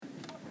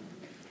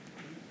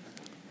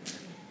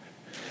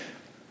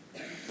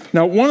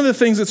Now, one of the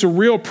things that's a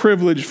real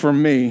privilege for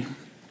me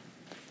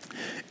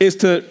is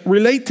to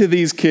relate to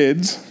these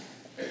kids,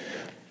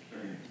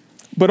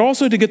 but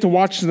also to get to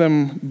watch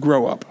them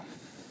grow up.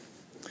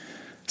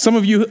 Some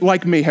of you,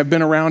 like me, have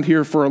been around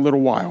here for a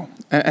little while.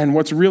 And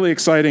what's really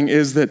exciting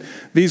is that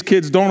these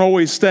kids don't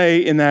always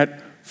stay in that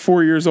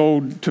 4 years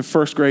old to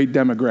first grade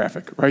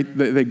demographic, right?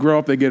 They grow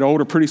up, they get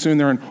older. Pretty soon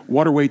they're in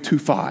Waterway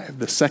 2-5,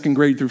 the second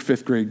grade through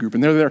fifth grade group.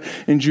 And they're there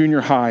in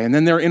junior high. And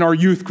then they're in our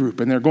youth group.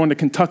 And they're going to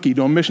Kentucky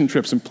doing mission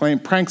trips and playing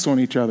pranks on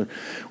each other.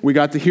 We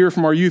got to hear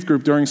from our youth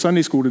group during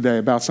Sunday school today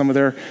about some of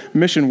their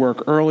mission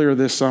work earlier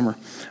this summer.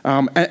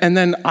 And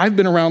then I've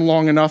been around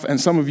long enough,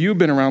 and some of you have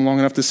been around long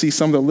enough to see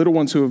some of the little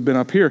ones who have been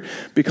up here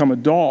become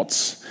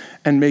adults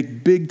and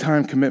make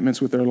big-time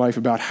commitments with their life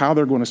about how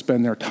they're going to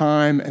spend their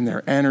time and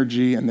their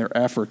energy and their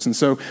efforts. And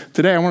so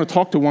today I want to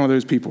talk to one of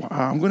those people.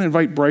 I'm going to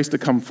invite Bryce to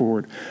come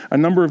forward. A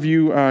number of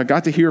you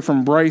got to hear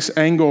from Bryce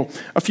Engel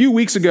a few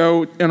weeks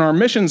ago in our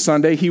Mission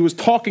Sunday. He was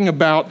talking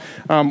about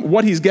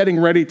what he's getting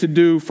ready to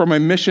do from a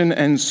mission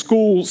and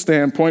school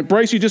standpoint.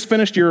 Bryce, you just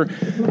finished your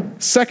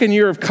second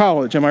year of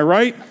college, am I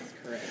right?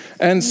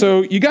 And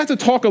so you got to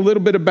talk a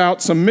little bit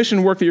about some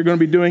mission work that you're going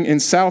to be doing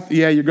in South.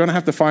 Yeah, you're going to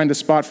have to find a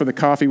spot for the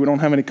coffee. We don't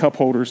have any cup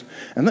holders.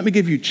 And let me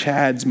give you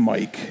Chad's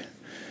mic.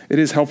 It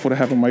is helpful to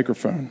have a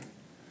microphone.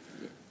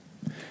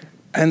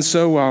 And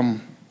so,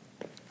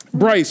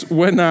 Bryce,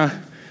 when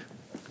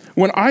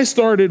I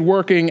started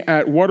working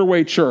at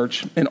Waterway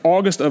Church in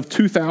August of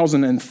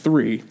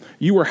 2003,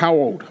 you were how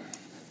old?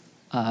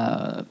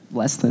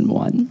 Less than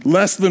one.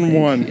 Less than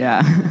one.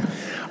 Yeah.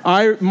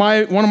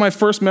 One of my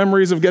first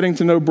memories of getting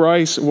to know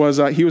Bryce was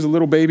he was a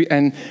little baby,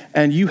 and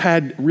you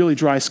had really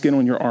dry skin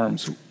on your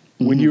arms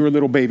when you were a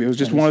little baby. It was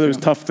just one of those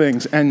tough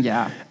things. And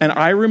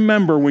I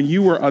remember when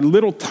you were a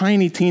little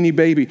tiny, teeny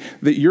baby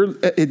that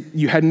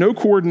you had no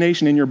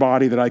coordination in your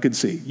body that I could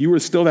see. You were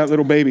still that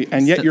little baby,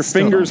 and yet your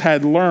fingers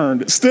had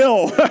learned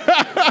still.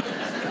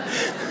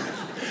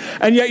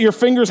 And yet your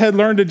fingers had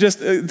learned to just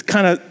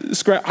kind of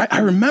scratch. I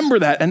remember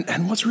that.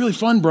 And what's really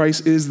fun,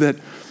 Bryce, is that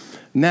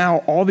now,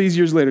 all these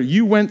years later,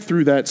 you went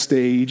through that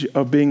stage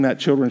of being that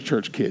children's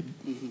church kid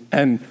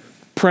and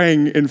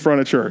praying in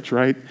front of church,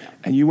 right?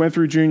 And you went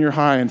through junior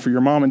high, and for your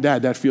mom and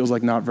dad, that feels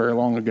like not very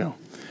long ago.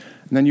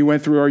 And then you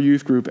went through our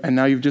youth group, and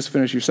now you've just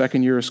finished your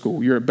second year of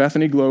school. You're at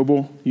Bethany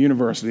Global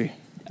University,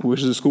 which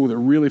is a school that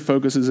really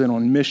focuses in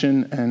on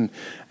mission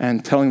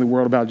and telling the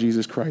world about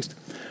Jesus Christ.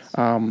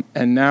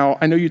 And now,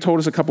 I know you told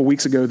us a couple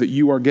weeks ago that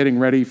you are getting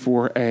ready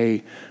for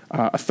a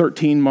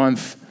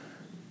 13-month.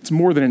 It's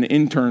more than an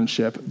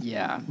internship.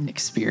 Yeah,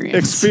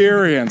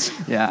 experience.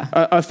 Yeah.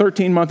 A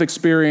 13-month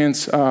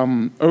experience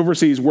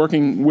overseas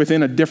working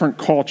within a different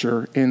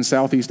culture in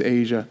Southeast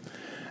Asia.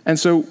 And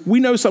so we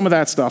know some of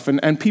that stuff,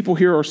 and people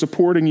here are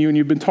supporting you, and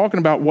you've been talking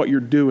about what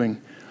you're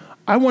doing.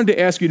 I wanted to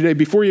ask you today,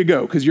 before you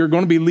go, because you're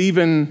going to be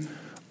leaving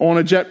on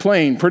a jet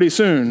plane pretty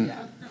soon.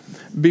 Yeah.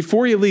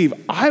 Before you leave,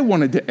 I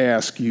wanted to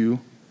ask you,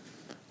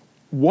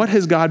 what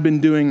has God been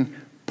doing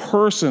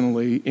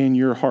personally in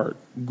your heart,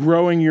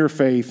 growing your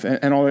faith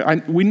and all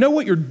that? We know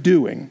what you're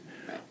doing.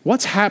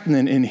 What's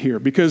happening in here?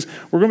 Because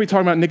we're going to be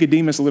talking about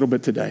Nicodemus a little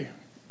bit today.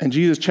 And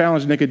Jesus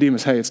challenged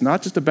Nicodemus, hey, it's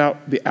not just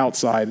about the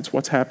outside, it's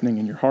what's happening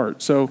in your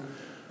heart. So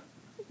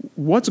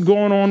what's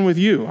going on with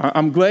you?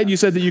 I'm glad you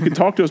said that you could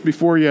talk to us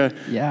before you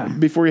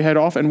head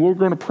off, and we're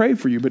going to pray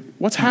for you, but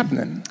what's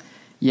happening?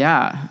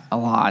 Yeah, a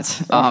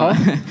lot.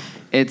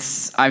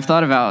 I've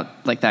thought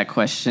about like that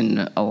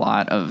question a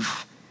lot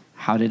of,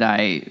 how did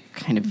I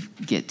kind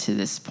of get to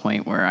this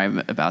point where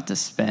I'm about to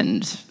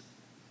spend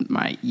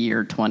my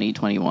year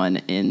 2021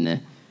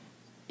 in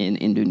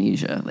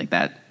Indonesia? Like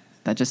that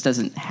just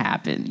doesn't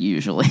happen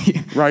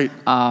usually. Right.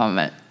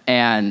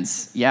 And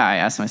yeah, I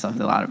asked myself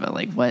a lot about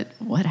like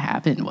what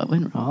happened? What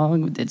went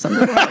wrong? Did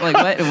something wrong?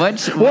 Like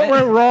what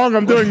went wrong?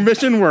 I'm doing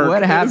mission work.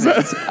 What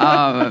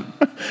happened?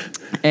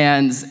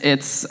 And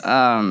it's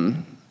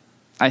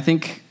I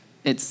think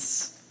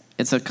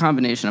it's a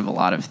combination of a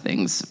lot of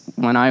things.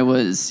 When I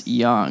was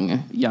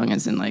young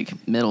as in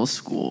like middle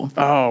school.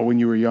 Oh, when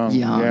you were young.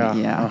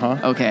 Yeah.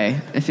 Uh-huh. Okay.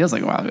 It feels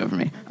like a while ago for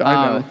me.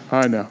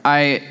 I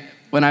know.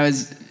 When I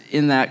was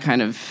in that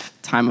kind of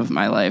time of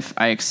my life,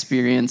 I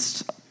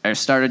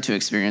started to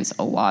experience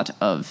a lot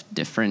of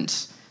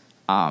different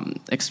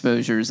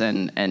exposures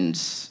and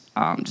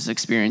just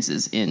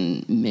experiences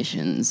in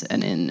missions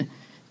and in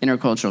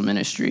intercultural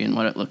ministry and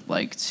what it looked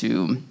like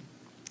to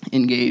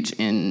engage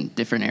in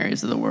different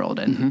areas of the world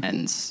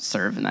and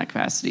serve in that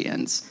capacity.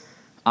 And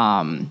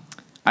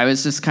I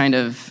was just kind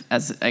of,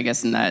 as I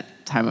guess in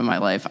that time of my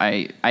life,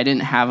 I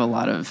didn't have a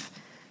lot of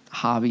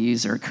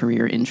hobbies or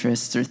career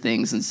interests or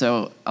things. And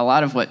so a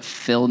lot of what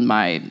filled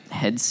my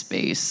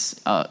headspace,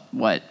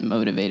 what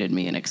motivated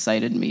me and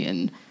excited me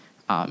and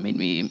made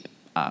me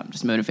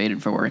just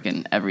motivated for work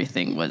and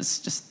everything was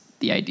just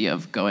the idea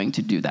of going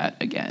to do that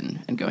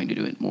again and going to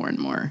do it more and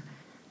more.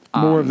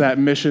 More of that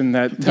mission,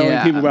 that telling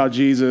people about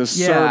Jesus,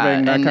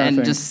 serving, that kind of thing.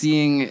 And just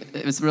seeing,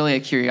 it was really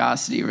a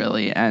curiosity,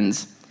 really.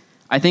 And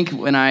I think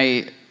when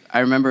I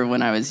remember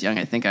when I was young,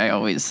 I think I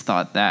always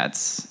thought that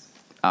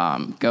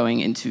going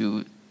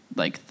into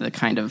like the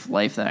kind of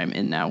life that I'm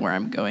in now, where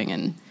I'm going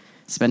and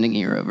spending a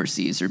year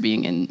overseas or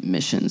being in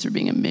missions or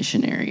being a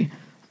missionary.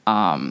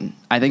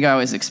 I think I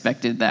always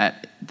expected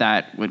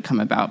that would come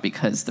about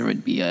because there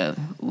would be a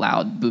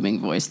loud, booming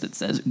voice that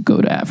says,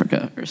 "Go to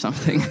Africa," or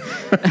something.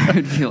 I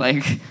would be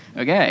like,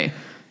 okay.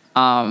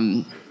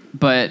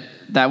 But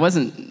that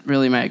wasn't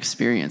really my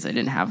experience. I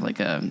didn't have like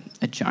a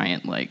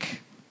giant,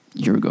 like,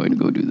 you're going to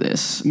go do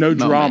this. No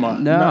moment. drama.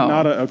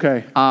 No.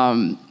 Okay.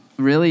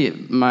 Really,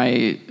 my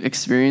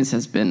experience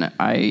has been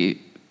I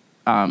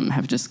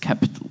have just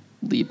kept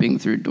leaping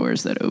through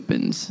doors that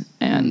opened,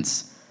 and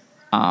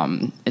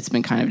it's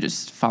been kind of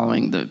just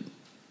following the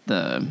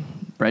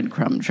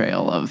breadcrumb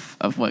trail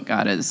of what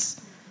God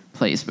has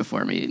placed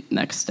before me.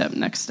 Next step,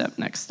 next step,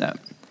 next step.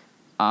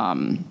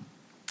 And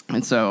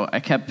so I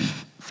kept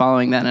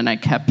following that, and I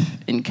kept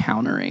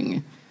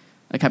encountering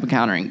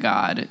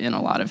God in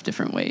a lot of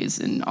different ways,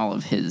 in all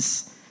of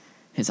his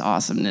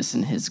awesomeness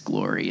and his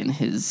glory and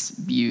his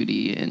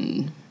beauty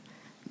and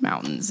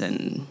mountains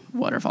and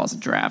waterfalls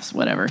and giraffes,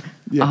 whatever.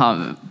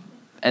 Yeah.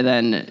 And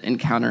then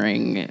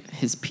encountering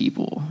his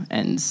people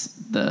and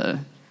the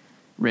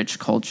rich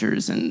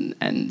cultures and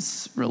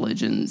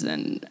religions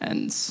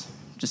and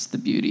just the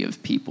beauty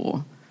of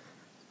people.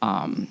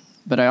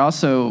 But I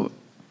also,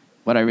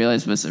 what I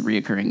realized was a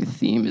reoccurring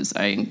theme is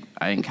I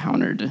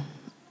encountered,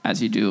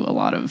 as you do, a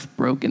lot of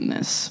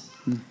brokenness.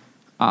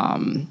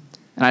 And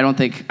I don't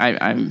think,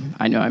 I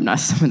know I'm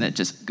not someone that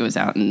just goes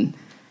out and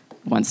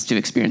wants to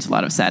experience a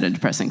lot of sad and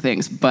depressing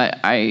things, but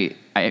I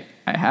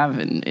have,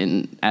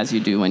 in as you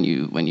do when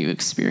you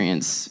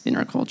experience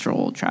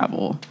intercultural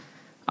travel,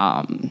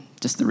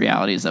 just the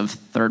realities of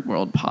third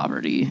world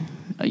poverty.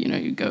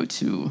 You go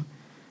to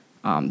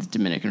the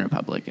Dominican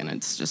Republic, and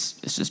it's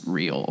just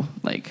real.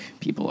 Like,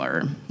 people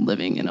are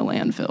living in a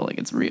landfill, like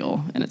it's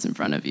real, and it's in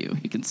front of you.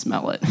 You can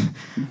smell it.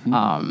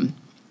 Mm-hmm.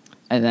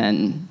 And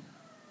then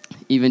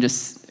even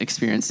just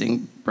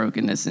experiencing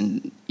brokenness,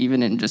 and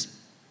even in just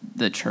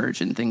the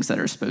church and things that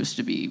are supposed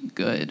to be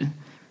good.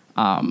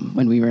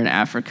 When we were in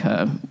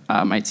Africa,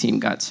 my team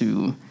got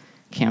to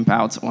camp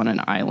out on an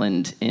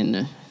island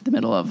in the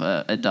middle of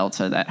a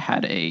delta that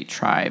had a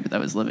tribe that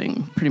was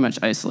living pretty much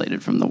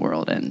isolated from the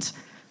world. And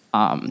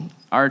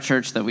our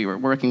church that we were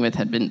working with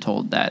had been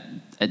told that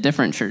a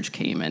different church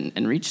came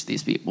and reached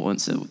these people, and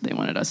so they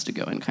wanted us to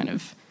go and kind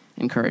of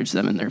encourage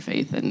them in their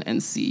faith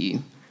and see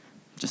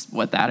just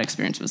what that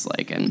experience was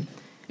like. And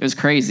it was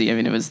crazy. I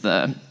mean,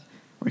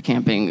 we're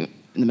camping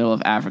in the middle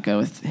of Africa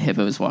with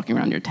hippos walking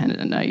around your tent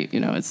at night.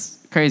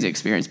 It's a crazy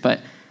experience. But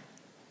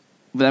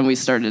then we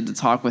started to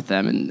talk with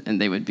them,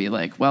 and they would be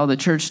like, well, the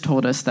church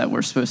told us that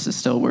we're supposed to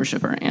still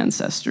worship our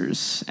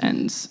ancestors,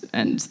 and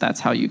that's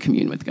how you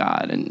commune with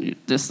God. And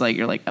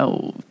you're like,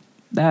 oh,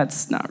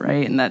 that's not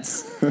right. And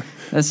that's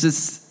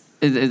just,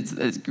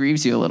 it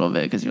grieves you a little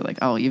bit, because you're like,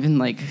 oh, even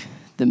like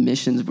the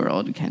missions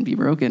world can be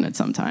broken at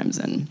sometimes.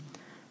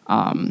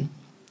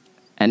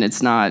 And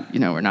it's not,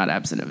 we're not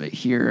absent of it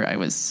here. I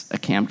was a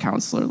camp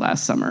counselor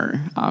last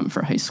summer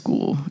for high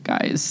school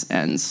guys,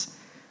 and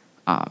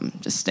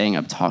just staying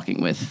up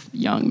talking with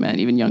young men,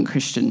 even young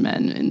Christian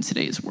men in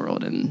today's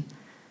world, and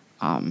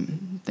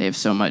they have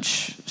so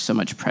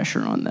much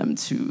pressure on them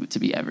to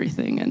be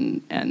everything,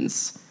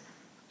 and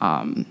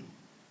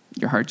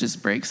your heart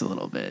just breaks a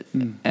little bit.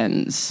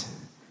 And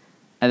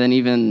then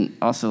even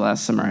also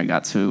last summer, I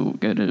got to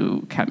go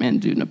to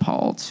Kathmandu,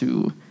 Nepal,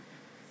 to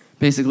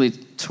basically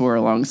tour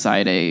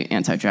alongside a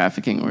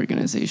anti-trafficking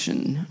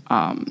organization.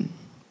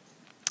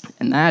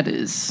 And that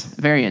is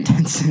a very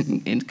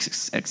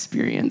intense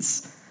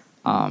experience,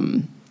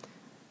 to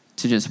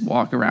just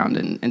walk around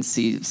and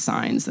see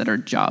signs that are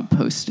job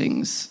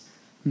postings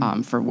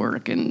for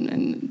work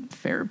and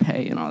fair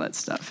pay and all that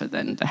stuff, and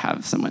then to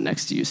have someone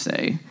next to you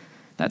say,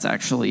 that's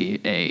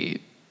actually a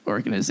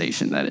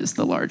organization that is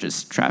the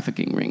largest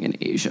trafficking ring in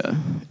Asia,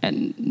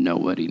 and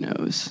nobody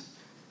knows.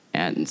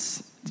 And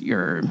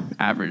your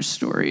average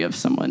story of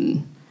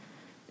someone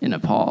in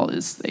Nepal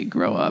is they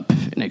grow up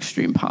in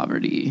extreme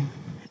poverty,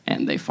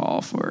 and they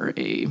fall for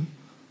a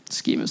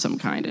scheme of some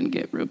kind and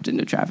get roped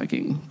into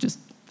trafficking just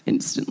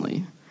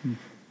instantly. And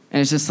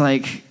it's just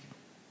like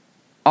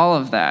all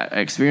of that.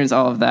 I experienced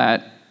all of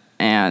that,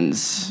 and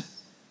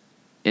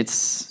you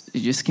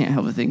just can't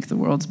help but think the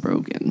world's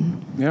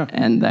broken. Yeah.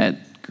 And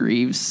that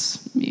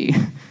grieves me,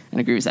 and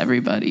it grieves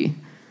everybody.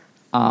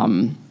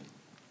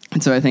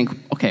 And so I think,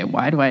 okay,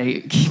 why do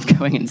I keep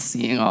going and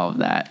seeing all of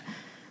that?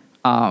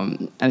 I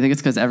think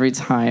it's because every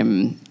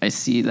time I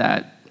see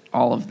that,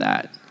 all of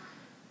that,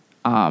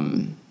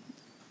 and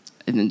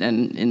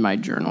in my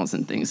journals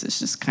and things, it's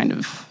just kind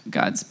of,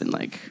 God's been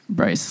like,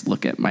 Bryce,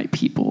 look at my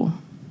people.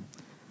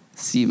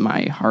 See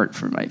my heart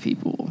for my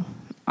people.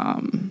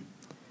 And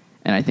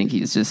I think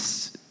he's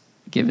just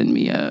given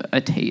me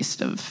a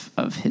taste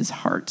of his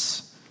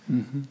hearts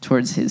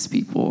towards his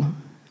people.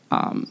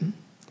 And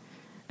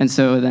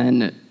so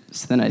then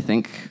I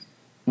think,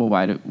 well,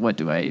 what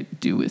do I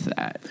do with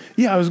that?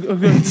 Yeah, I was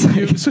going.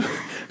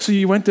 So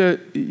you went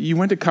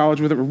to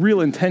college with a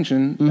real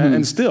intention,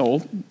 and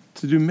still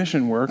to do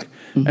mission work,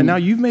 and now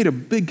you've made a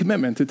big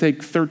commitment to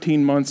take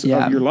 13 months of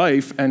your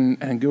life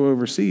and go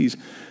overseas.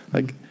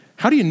 Like,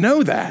 how do you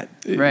know that?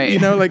 Right. You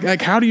know,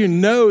 like how do you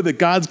know that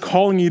God's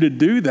calling you to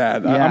do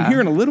that? I'm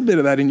hearing a little bit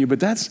of that in you, but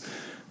that's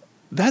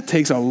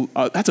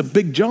a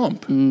big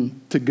jump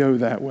to go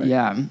that way.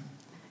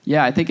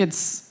 Yeah, I think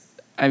it's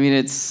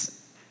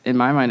in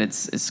my mind,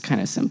 it's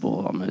kind of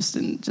simple almost,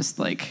 and just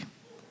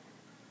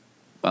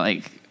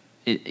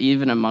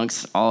even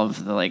amongst all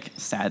of the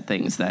sad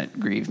things that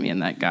grieve me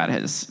and that God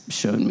has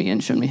shown me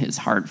his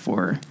heart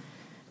for,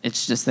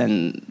 it's just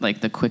then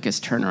the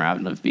quickest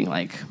turnaround of being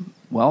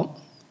well,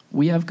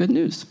 we have good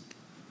news.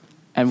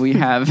 And we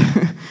have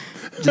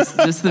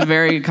just the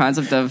very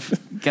concept of,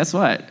 guess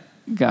what?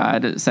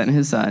 God sent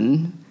his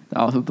son,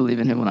 all who believe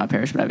in him will not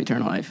perish but have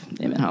eternal life.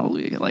 Amen,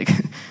 hallelujah.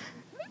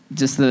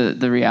 Just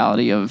the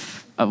reality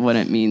of what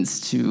it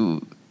means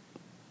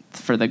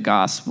for the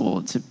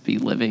gospel to be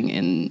living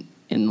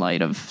in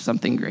light of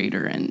something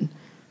greater, and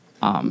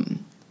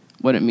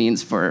what it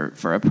means for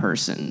a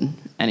person,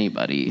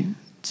 anybody,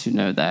 to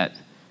know that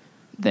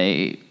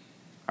they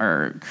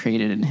are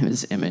created in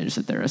his image,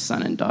 that they're a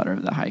son and daughter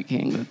of the High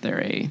King, that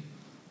they're a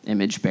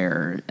image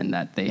bearer, and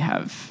that they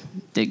have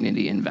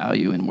dignity and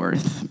value and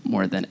worth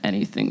more than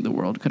anything the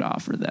world could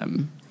offer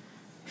them.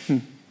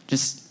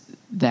 Just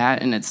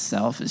that in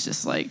itself is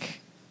just and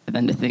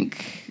then to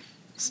think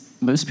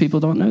most people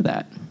don't know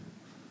that.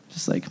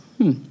 Just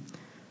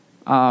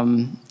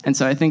and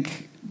so I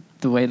think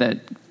the way that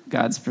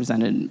God's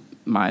presented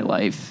my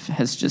life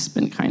has just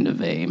been kind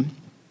of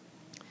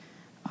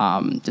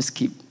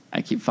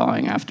I keep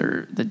following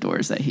after the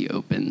doors that he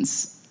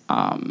opens.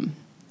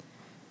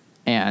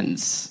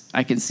 And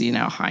I can see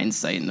now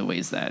hindsight in the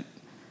ways that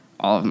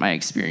all of my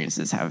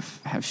experiences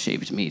have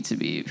shaped me to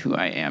be who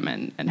I am,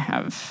 and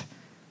have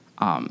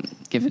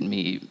given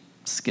me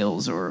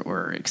skills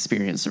or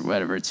experience or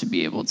whatever to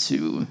be able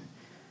to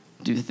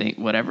do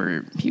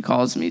whatever he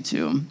calls me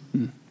to,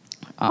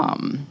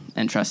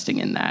 and trusting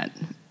in that,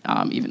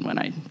 even when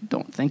I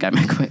don't think I'm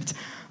equipped.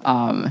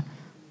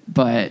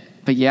 But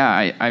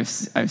yeah,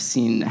 I've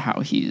seen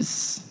how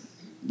he's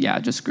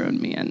just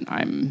grown me, and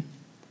I'm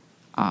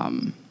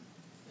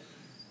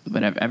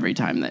but every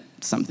time that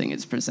something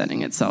is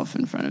presenting itself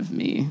in front of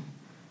me,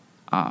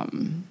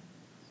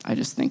 I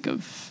just think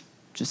of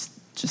just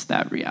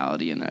that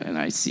reality, and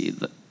I see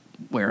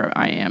where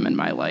I am in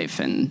my life,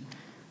 and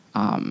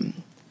I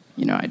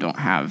don't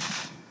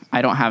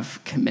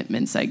have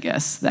commitments, I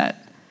guess,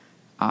 that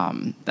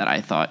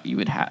I thought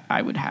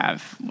I would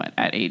have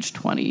at age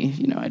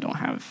 20. I don't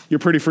have. You're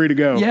pretty free to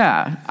go.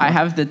 Yeah, I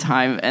have the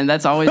time, and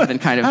that's always been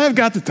kind of. I've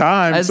got the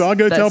time, so I'll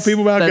go tell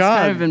people about God.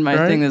 That's kind of been my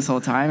thing this whole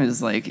time.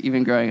 Is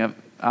even growing up,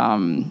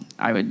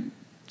 I would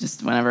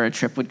just whenever a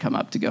trip would come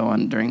up to go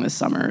on during the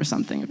summer or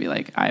something, it'd be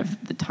I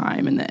have the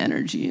time and the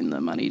energy and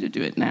the money to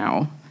do it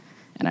now,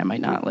 and I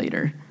might not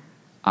later.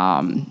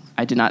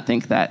 I did not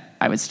think that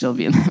I would still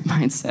be in that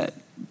mindset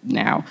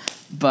now,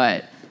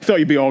 but. I thought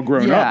you'd be all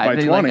grown up by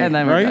 20,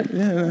 right?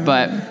 Yeah.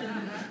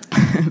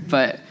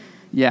 But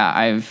yeah,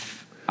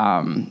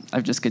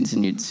 I've just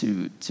continued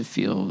to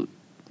feel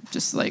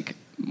just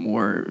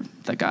more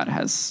that God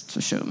has to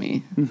show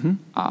me,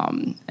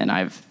 and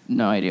I've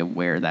no idea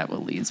where that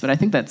will lead. But I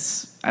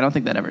don't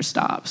think that ever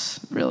stops,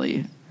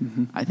 really.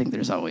 I think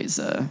there's always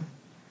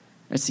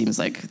it seems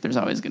like there's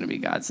always going to be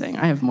God saying,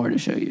 I have more to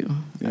show you.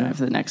 I have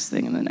the next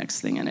thing and the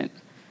next thing in it,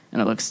 and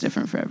it looks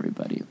different for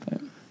everybody.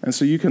 And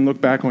so you can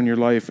look back on your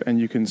life and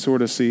you can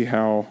sort of see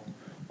how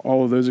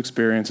all of those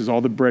experiences,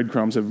 all the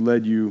breadcrumbs have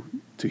led you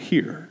to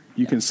here.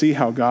 You can see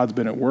how God's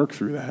been at work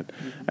through that.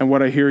 And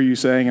what I hear you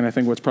saying, and I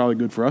think what's probably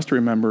good for us to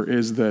remember,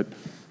 is that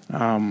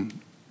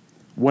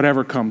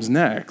whatever comes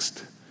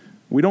next,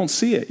 we don't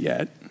see it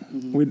yet.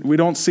 We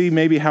don't see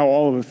maybe how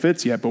all of it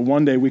fits yet, but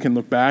one day we can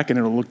look back and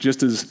it'll look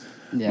just as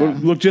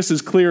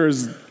clear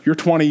as your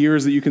 20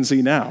 years that you can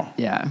see now.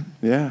 Yeah.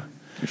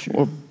 For sure.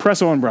 Well,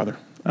 press on, brother.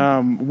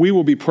 We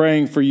will be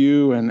praying for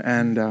you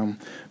and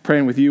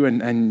praying with you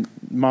and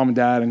mom and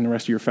dad and the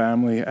rest of your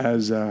family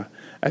as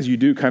you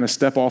do kind of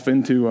step off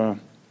into a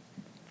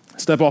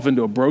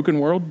broken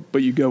world,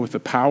 but you go with the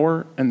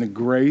power and the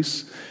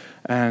grace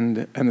and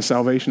the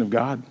salvation of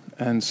God.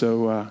 And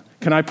so,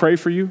 can I pray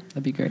for you?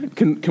 That'd be great.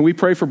 Can we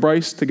pray for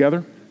Bryce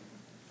together?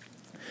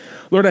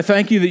 Lord, I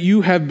thank you that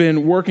you have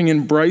been working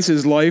in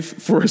Bryce's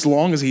life for as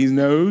long as he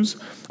knows.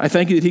 I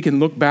thank you that he can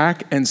look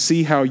back and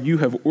see how you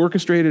have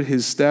orchestrated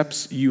his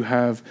steps. You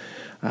have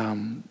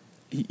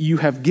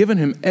given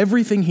him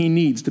everything he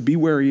needs to be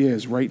where he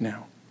is right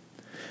now.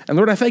 And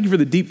Lord, I thank you for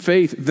the deep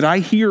faith that I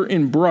hear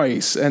in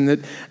Bryce and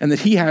that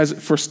he has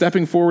for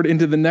stepping forward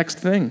into the next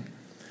thing.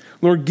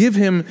 Lord, give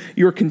him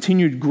your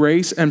continued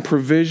grace and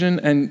provision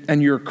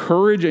and your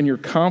courage and your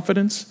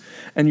confidence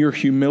and your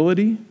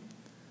humility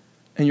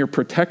and your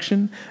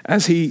protection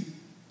as he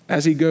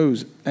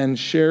goes and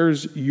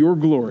shares your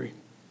glory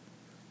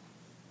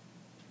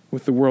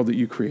with the world that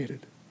you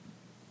created.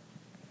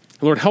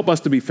 Lord, help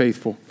us to be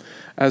faithful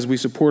as we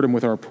support him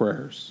with our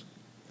prayers.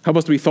 Help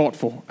us to be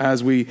thoughtful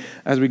as we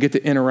get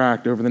to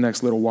interact over the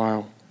next little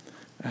while.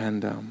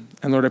 And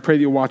Lord, I pray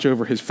that you'll watch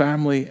over his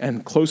family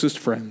and closest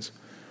friends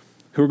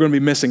who are going to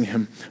be missing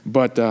him,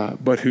 but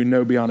who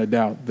know beyond a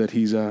doubt that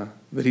he's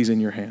in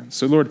your hands.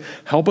 So Lord,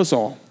 help us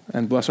all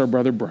and bless our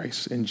brother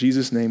Bryce. In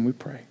Jesus' name we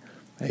pray.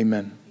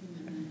 Amen.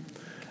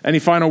 Any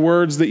final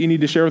words that you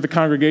need to share with the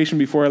congregation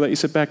before I let you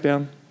sit back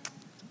down?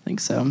 I think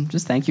so.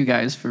 Just thank you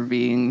guys for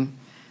being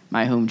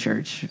my home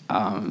church.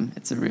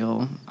 It's a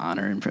real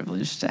honor and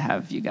privilege to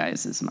have you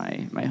guys as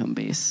my home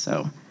base.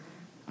 So,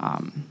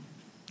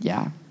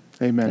 yeah.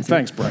 Amen.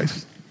 Thanks,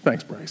 Bryce.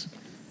 Thanks, Bryce.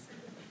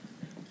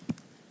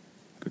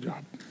 Good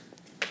job.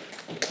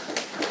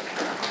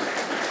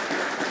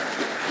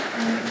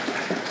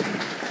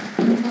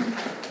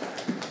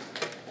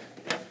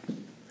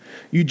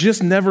 You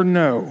just never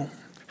know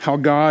how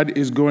God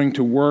is going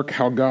to work,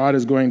 how God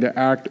is going to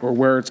act, or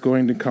where it's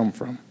going to come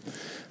from.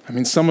 I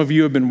mean, some of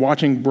you have been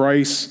watching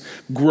Bryce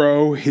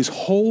grow his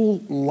whole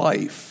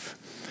life.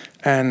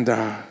 And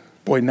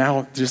boy,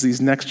 now just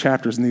these next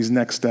chapters and these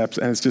next steps,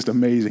 and it's just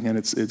amazing, and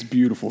it's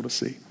beautiful to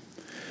see.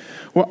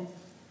 Well,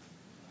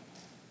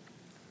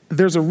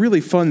 there's a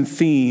really fun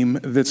theme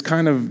that's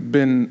kind of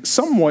been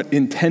somewhat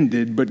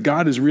intended, but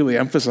God is really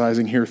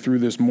emphasizing here through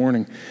this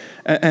morning.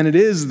 And it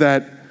is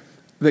that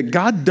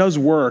God does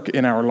work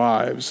in our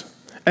lives.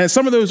 And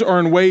some of those are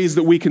in ways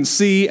that we can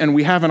see and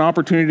we have an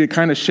opportunity to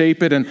kind of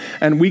shape it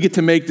and we get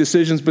to make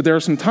decisions. But there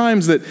are some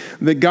times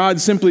that God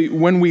simply,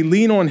 when we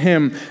lean on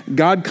him,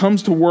 God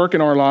comes to work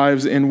in our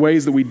lives in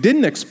ways that we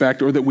didn't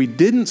expect or that we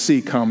didn't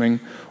see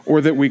coming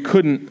or that we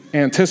couldn't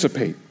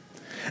anticipate.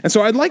 And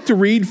so I'd like to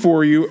read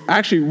for you,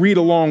 actually read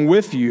along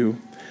with you,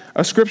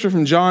 a scripture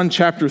from John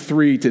chapter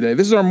 3 today.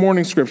 This is our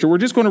morning scripture. We're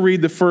just going to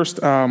read the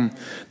first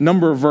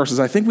number of verses.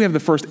 I think we have the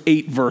first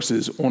 8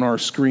 verses on our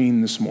screen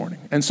this morning.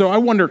 And so I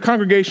wonder,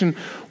 congregation,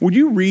 would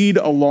you read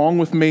along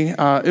with me?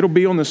 It'll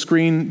be on the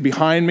screen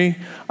behind me,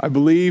 I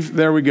believe.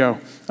 There we go.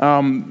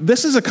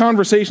 This is a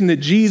conversation that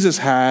Jesus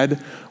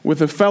had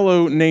with a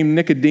fellow named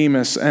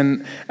Nicodemus.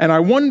 And I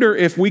wonder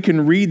if we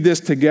can read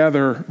this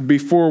together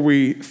before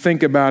we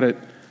think about it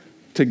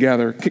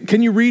together.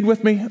 Can you read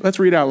with me? Let's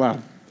read out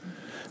loud.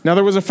 Now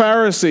there was a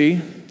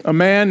Pharisee, a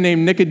man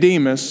named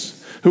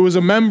Nicodemus, who was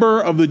a member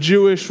of the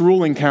Jewish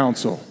ruling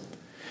council.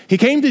 He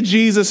came to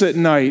Jesus at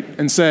night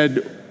and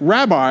said,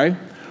 "Rabbi,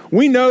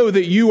 we know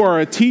that you are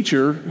a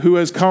teacher who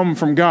has come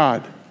from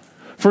God.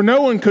 For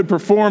no one could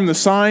perform the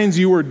signs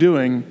you are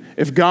doing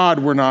if God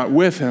were not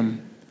with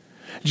him."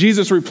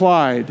 Jesus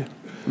replied,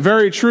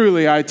 "Very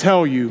truly I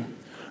tell you,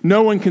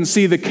 no one can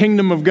see the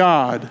kingdom of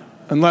God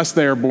unless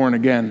they are born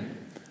again."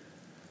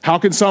 "How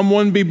can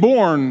someone be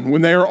born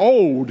when they are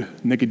old?"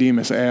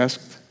 Nicodemus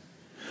asked.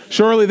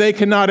 "Surely they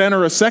cannot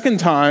enter a second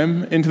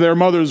time into their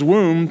mother's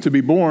womb to be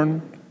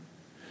born."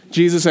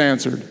 Jesus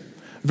answered,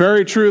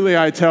 "Very truly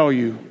I tell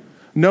you,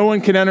 no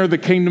one can enter the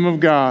kingdom of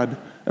God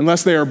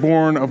unless they are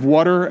born of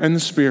water and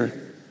the Spirit.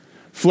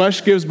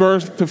 Flesh gives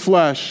birth to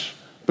flesh,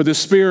 but the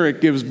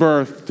Spirit gives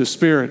birth to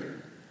spirit.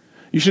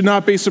 You should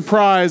not be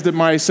surprised at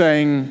my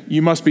saying,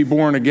 'You must be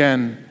born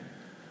again.'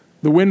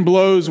 The wind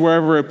blows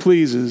wherever it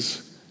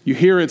pleases. You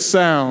hear its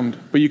sound,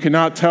 but you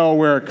cannot tell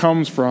where it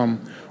comes from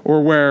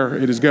or where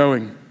it is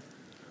going.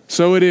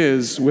 So it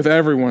is with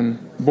everyone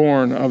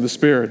born of the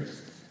Spirit."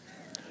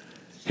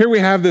 Here we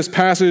have this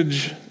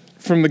passage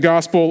from the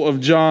Gospel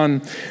of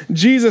John.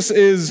 Jesus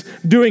is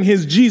doing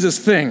his Jesus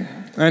thing,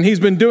 and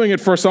he's been doing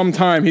it for some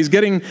time. He's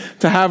getting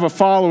to have a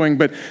following,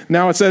 but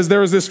now it says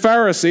there was this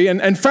Pharisee,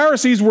 and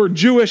Pharisees were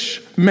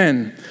Jewish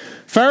men.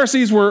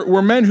 Pharisees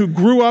were men who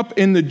grew up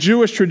in the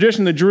Jewish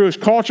tradition, the Jewish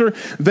culture.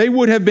 They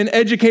would have been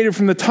educated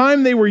from the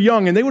time they were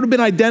young, and they would have been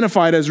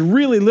identified as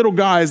really little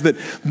guys that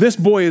this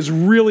boy is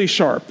really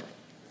sharp.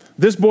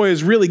 This boy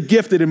is really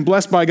gifted and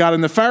blessed by God.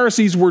 And the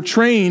Pharisees were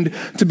trained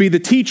to be the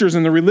teachers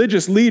and the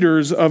religious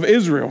leaders of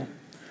Israel.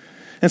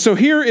 And so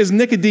here is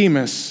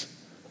Nicodemus,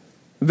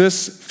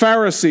 this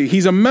Pharisee.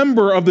 He's a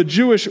member of the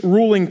Jewish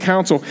ruling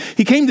council.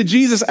 He came to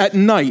Jesus at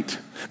night.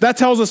 That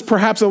tells us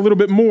perhaps a little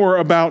bit more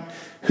about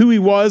who he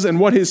was and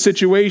what his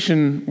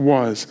situation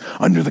was,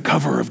 under the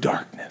cover of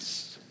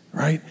darkness,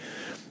 right?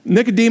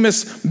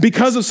 Nicodemus,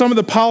 because of some of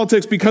the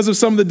politics, because of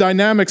some of the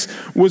dynamics,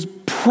 was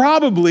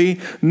probably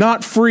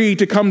not free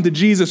to come to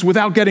Jesus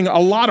without getting a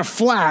lot of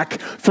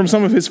flack from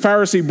some of his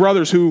Pharisee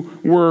brothers who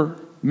were,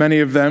 many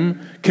of them,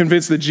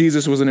 convinced that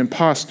Jesus was an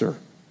imposter.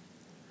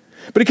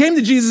 But he came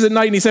to Jesus at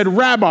night and he said,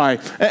 "Rabbi."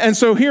 And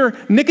so here,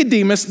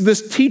 Nicodemus,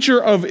 this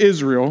teacher of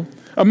Israel,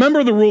 a member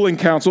of the ruling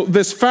council,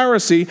 this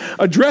Pharisee,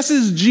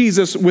 addresses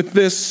Jesus with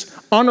this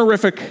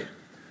honorific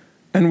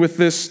and with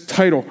this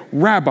title,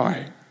 Rabbi.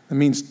 That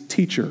means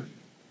teacher.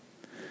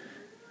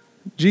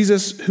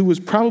 Jesus, who was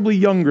probably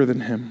younger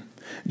than him.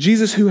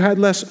 Jesus, who had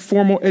less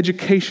formal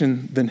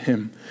education than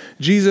him.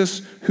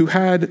 Jesus, who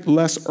had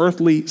less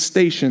earthly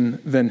station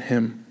than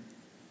him.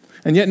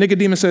 And yet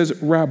Nicodemus says,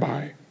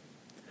 "Rabbi,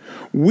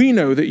 we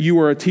know that you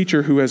are a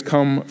teacher who has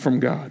come from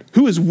God."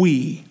 Who is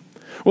we?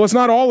 Well, it's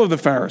not all of the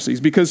Pharisees,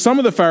 because some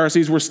of the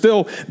Pharisees were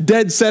still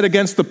dead set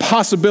against the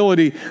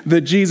possibility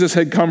that Jesus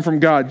had come from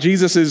God.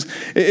 Jesus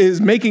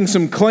is making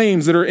some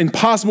claims that are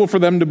impossible for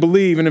them to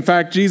believe. And in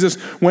fact, Jesus,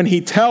 when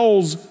he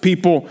tells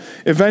people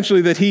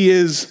eventually that he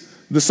is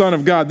the Son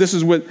of God, this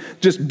is what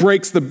just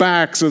breaks the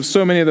backs of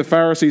so many of the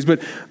Pharisees.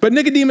 But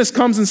Nicodemus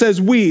comes and says,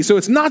 we. So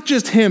it's not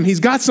just him. He's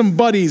got some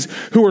buddies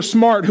who are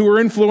smart, who are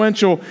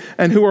influential,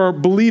 and who are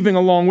believing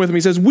along with him.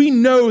 He says, we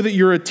know that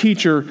you're a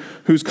teacher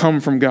who's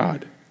come from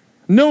God.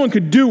 No one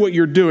could do what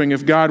you're doing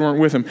if God weren't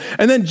with him.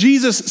 And then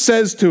Jesus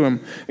says to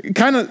him,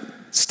 kind of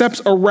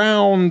steps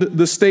around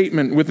the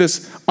statement with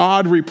this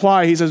odd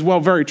reply. He says,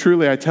 well, very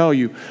truly, I tell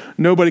you,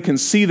 nobody can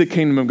see the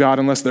kingdom of God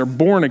unless they're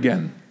born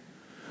again.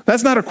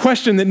 That's not a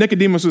question that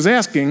Nicodemus was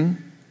asking,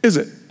 is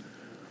it?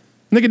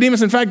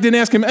 Nicodemus, in fact, didn't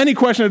ask him any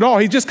question at all.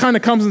 He just kind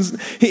of comes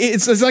and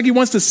it's like he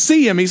wants to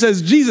see him. He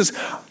says, Jesus,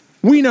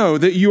 we know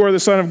that you are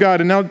the Son of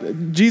God. And now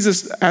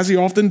Jesus, as he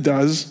often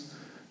does,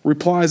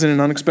 replies in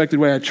an unexpected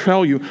way, I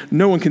tell you,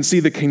 no one can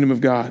see the kingdom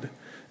of God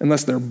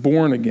unless they're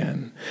born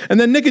again. And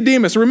then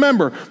Nicodemus,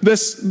 remember,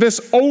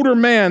 this older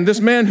man,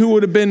 this man who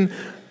would have been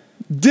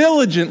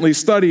diligently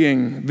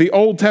studying the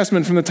Old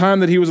Testament from the time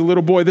that he was a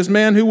little boy, this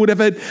man who would have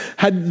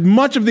had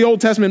much of the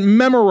Old Testament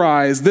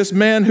memorized, this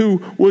man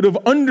who would have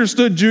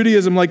understood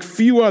Judaism like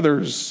few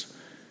others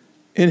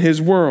in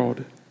his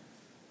world.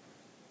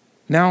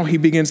 Now he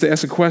begins to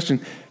ask a question,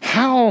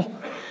 how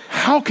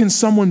can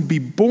someone be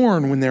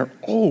born when they're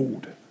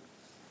old?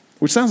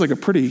 Which sounds like a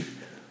pretty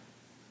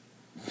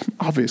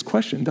obvious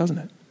question, doesn't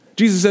it?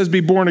 Jesus says, be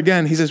born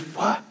again. He says,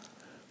 what?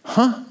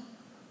 Huh?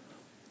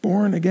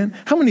 Born again?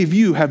 How many of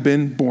you have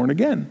been born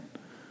again?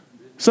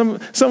 Some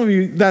of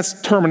you,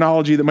 that's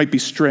terminology that might be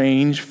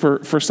strange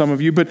for some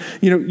of you, but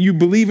you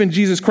believe in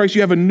Jesus Christ.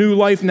 You have a new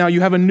life now.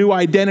 You have a new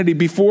identity.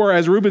 Before,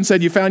 as Reuben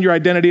said, you found your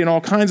identity in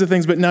all kinds of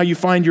things, but now you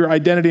find your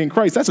identity in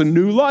Christ. That's a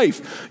new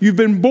life. You've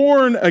been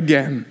born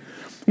again.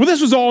 Well,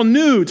 this was all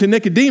new to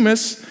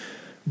Nicodemus.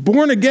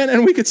 Born again,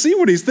 and we could see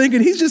what he's thinking.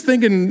 He's just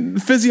thinking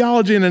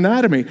physiology and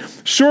anatomy.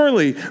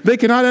 Surely they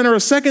cannot enter a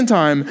second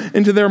time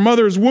into their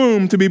mother's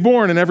womb to be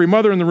born. And every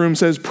mother in the room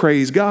says,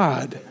 praise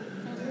God.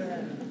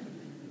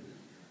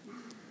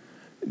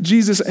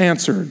 Jesus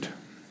answered,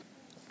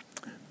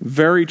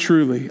 very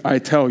truly, I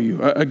tell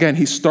you. Again,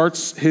 he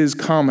starts his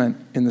comment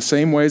in the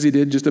same way as he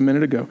did just a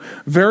minute ago.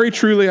 Very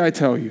truly, I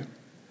tell you,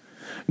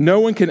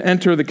 no one can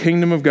enter the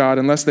kingdom of God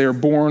unless they are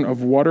born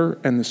of water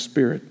and the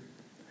Spirit.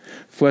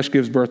 Flesh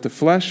gives birth to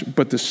flesh,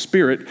 but the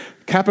Spirit,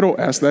 capital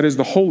S, that is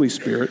the Holy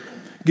Spirit,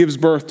 gives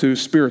birth to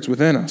spirits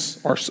within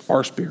us,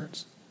 our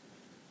spirits.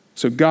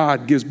 So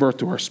God gives birth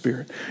to our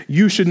spirit.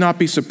 You should not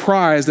be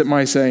surprised at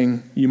my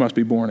saying, you must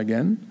be born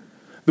again.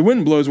 The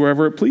wind blows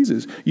wherever it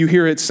pleases. You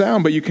hear its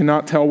sound, but you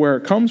cannot tell where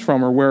it comes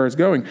from or where it's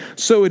going.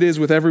 So it is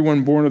with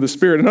everyone born of the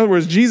Spirit. In other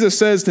words, Jesus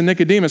says to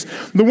Nicodemus,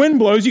 the wind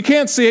blows, you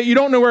can't see it, you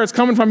don't know where it's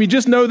coming from, you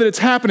just know that it's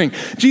happening.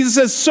 Jesus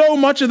says so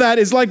much of that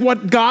is like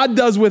what God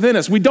does within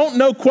us. We don't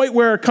know quite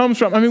where it comes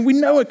from. I mean, we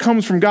know it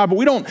comes from God, but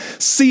we don't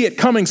see it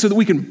coming so that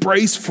we can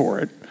brace for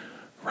it,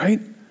 right?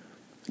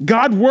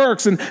 God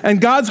works and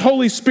God's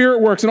Holy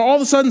Spirit works, and all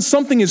of a sudden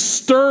something is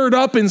stirred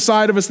up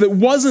inside of us that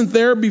wasn't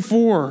there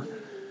before.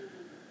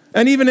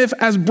 And even if,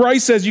 as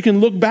Bryce says, you can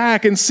look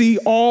back and see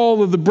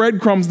all of the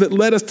breadcrumbs that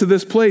led us to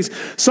this place,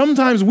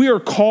 sometimes we are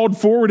called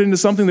forward into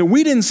something that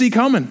we didn't see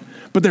coming.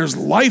 But there's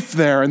life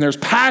there and there's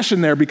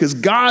passion there because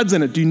God's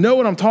in it. Do you know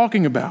what I'm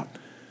talking about?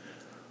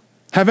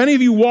 Have any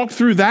of you walked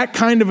through that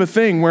kind of a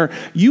thing where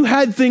you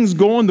had things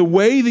going the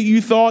way that you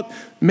thought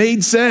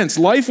made sense?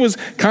 Life was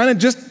kind of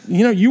just,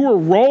 you were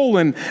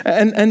rolling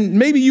and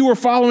maybe you were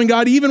following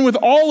God even with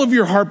all of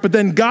your heart, but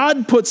then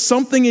God put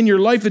something in your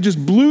life that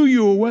just blew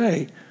you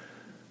away.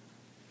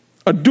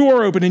 A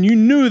door opened and you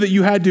knew that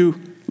you had to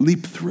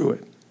leap through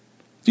it.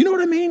 Do you know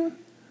what I mean?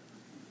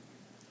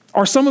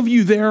 Are some of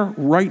you there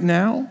right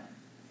now?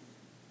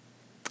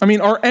 I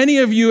mean, are any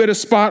of you at a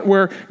spot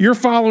where you're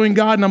following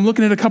God, and I'm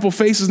looking at a couple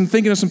faces and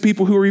thinking of some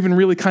people who are even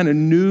really kind of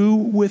new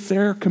with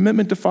their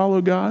commitment to follow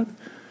God?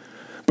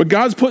 But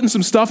God's putting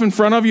some stuff in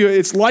front of you.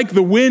 It's like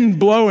the wind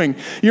blowing.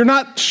 You're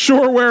not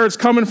sure where it's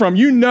coming from.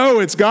 You know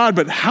it's God,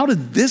 but how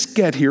did this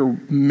get here?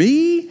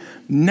 Me?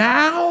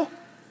 Now?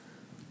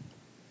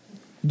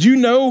 Do you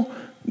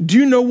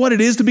know what it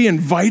is to be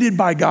invited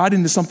by God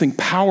into something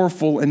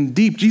powerful and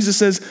deep? Jesus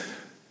says,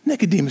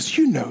 Nicodemus,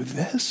 you know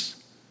this.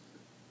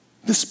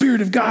 The Spirit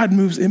of God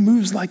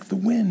moves like the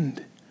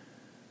wind.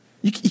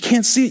 You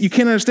can't see it, you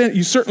can't understand it,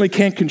 you certainly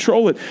can't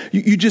control it.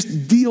 You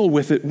just deal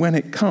with it when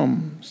it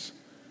comes.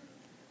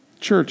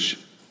 Church,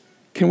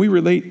 can we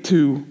relate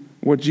to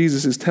what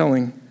Jesus is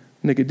telling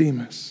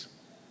Nicodemus?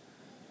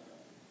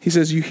 He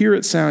says, you hear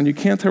its sound, you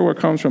can't tell where it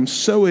comes from.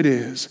 So it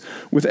is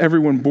with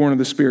everyone born of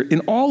the Spirit.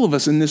 In all of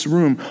us in this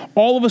room,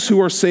 all of us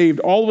who are saved,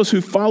 all of us who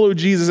follow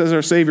Jesus as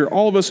our Savior,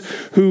 all of us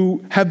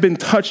who have been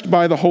touched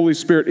by the Holy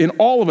Spirit, in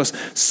all of us,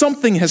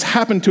 something has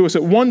happened to us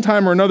at one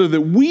time or another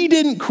that we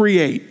didn't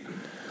create.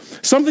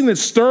 Something that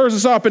stirs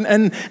us up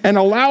and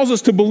allows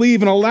us to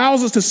believe and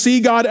allows us to see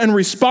God and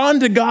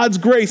respond to God's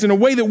grace in a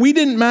way that we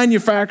didn't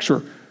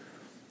manufacture.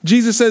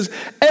 Jesus says,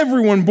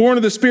 everyone born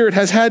of the Spirit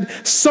has had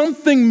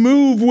something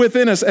move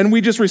within us, and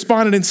we just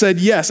responded and said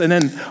yes, and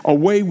then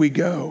away we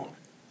go.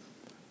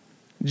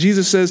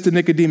 Jesus says to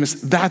Nicodemus,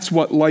 that's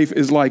what life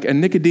is like.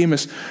 And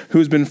Nicodemus, who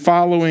has been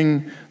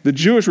following the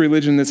Jewish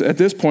religion that's at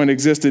this point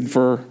existed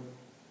for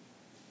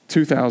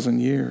 2,000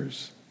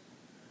 years.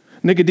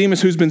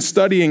 Nicodemus, who's been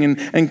studying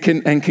and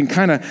can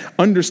kind of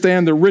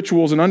understand the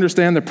rituals and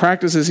understand the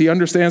practices. He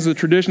understands the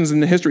traditions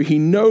and the history. He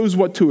knows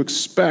what to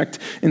expect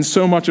in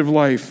so much of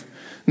life.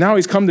 Now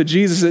he's come to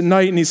Jesus at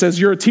night and he says,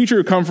 you're a teacher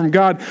who come from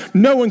God.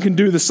 No one can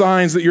do the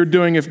signs that you're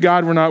doing if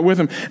God were not with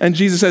him. And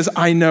Jesus says,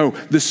 I know,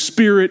 the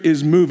Spirit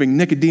is moving.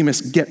 Nicodemus,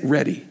 get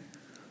ready.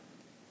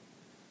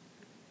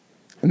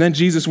 And then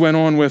Jesus went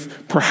on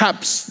with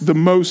perhaps the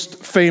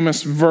most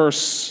famous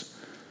verse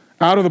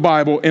out of the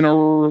Bible in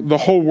the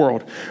whole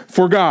world.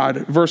 For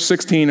God, verse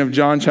 16 of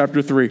John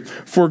chapter 3,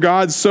 for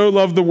God so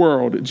loved the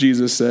world,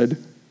 Jesus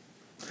said,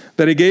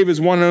 that he gave his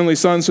one and only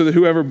Son so that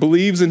whoever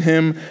believes in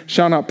him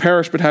shall not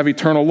perish but have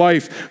eternal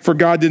life. For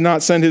God did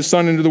not send his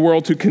Son into the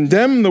world to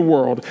condemn the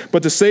world,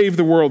 but to save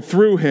the world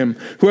through him.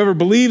 Whoever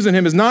believes in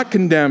him is not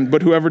condemned,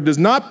 but whoever does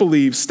not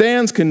believe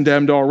stands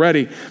condemned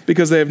already,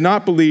 because they have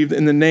not believed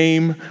in the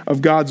name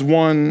of God's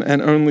one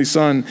and only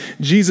Son.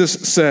 Jesus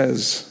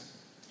says,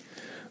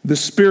 the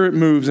Spirit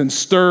moves and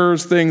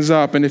stirs things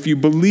up. And if you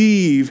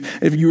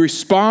believe, if you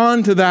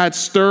respond to that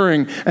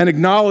stirring and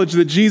acknowledge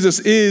that Jesus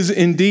is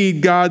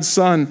indeed God's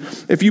Son,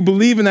 if you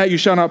believe in that, you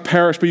shall not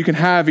perish, but you can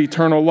have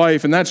eternal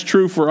life. And that's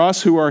true for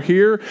us who are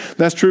here.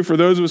 That's true for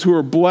those of us who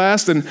are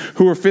blessed and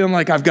who are feeling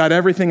like I've got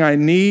everything I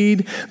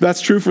need.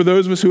 That's true for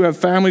those of us who have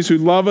families who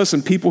love us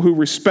and people who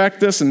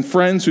respect us and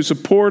friends who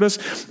support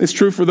us. It's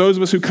true for those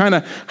of us who kind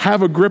of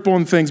have a grip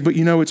on things. But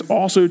it's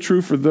also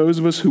true for those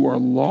of us who are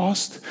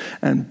lost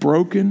and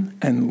broken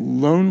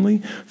and lonely,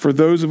 for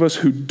those of us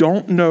who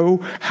don't know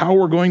how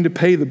we're going to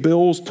pay the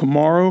bills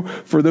tomorrow,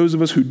 for those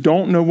of us who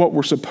don't know what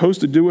we're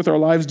supposed to do with our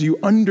lives. Do you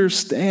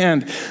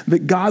understand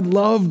that God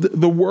loved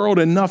the world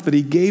enough that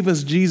he gave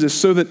us Jesus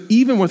so that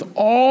even with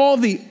all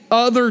the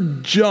other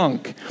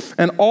junk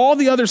and all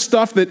the other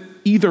stuff that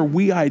either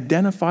we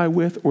identify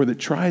with or that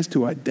tries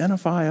to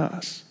identify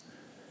us,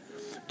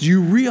 do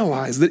you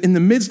realize that in the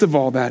midst of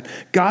all that,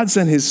 God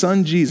sent his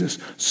Son Jesus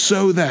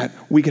so that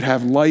we could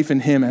have life in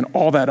him, and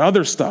all that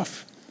other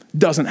stuff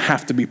doesn't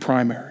have to be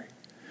primary?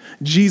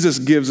 Jesus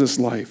gives us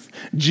life.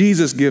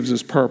 Jesus gives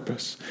us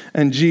purpose.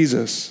 And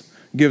Jesus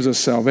gives us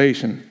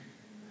salvation.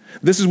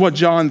 This is what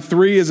John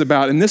 3 is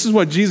about, and this is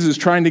what Jesus is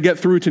trying to get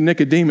through to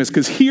Nicodemus,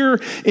 because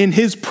here in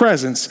his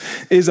presence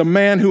is a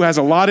man who has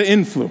a lot of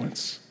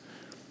influence.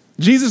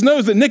 Jesus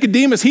knows that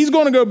Nicodemus, he's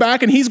going to go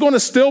back and he's going to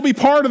still be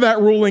part of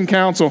that ruling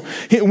council.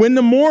 In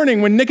the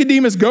morning, when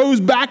Nicodemus goes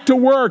back to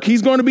work,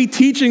 he's going to be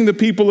teaching the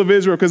people of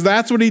Israel because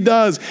that's what he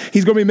does.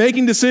 He's going to be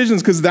making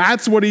decisions because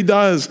that's what he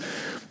does.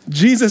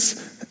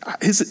 Jesus,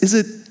 is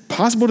it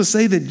possible to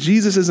say that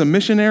Jesus is a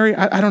missionary?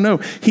 I don't know.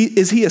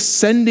 Is he a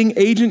sending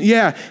agent?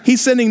 Yeah, he's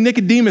sending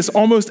Nicodemus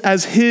almost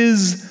as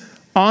his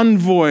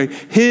envoy,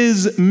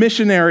 his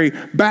missionary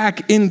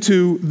back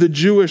into the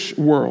Jewish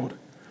world.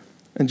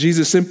 And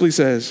Jesus simply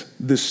says,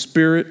 the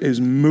Spirit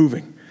is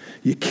moving.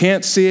 You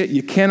can't see it,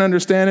 you can't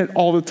understand it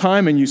all the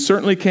time, and you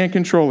certainly can't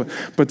control it.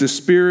 But the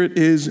Spirit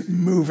is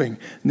moving.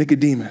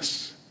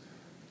 Nicodemus,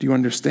 do you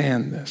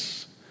understand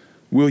this?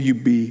 Will you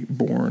be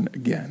born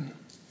again?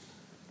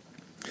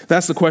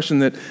 That's the question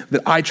that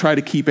I try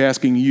to keep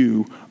asking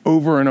you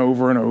over and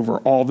over and over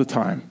all the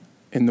time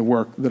in the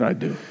work that I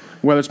do.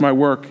 Whether it's my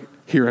work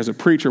here as a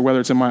preacher, whether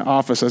it's in my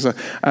office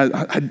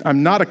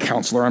I'm not a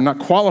counselor. I'm not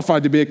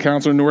qualified to be a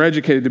counselor nor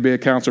educated to be a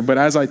counselor. But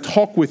as I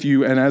talk with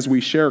you and as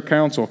we share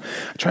counsel,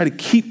 I try to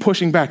keep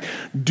pushing back.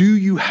 Do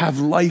you have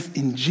life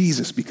in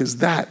Jesus? Because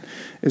that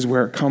is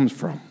where it comes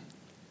from.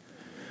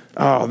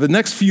 The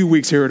next few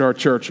weeks here at our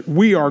church,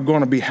 we are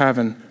going to be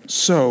having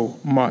so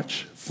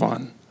much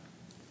fun.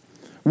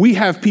 We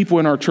have people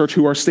in our church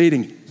who are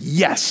stating,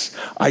 yes,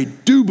 I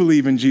do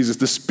believe in Jesus.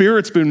 The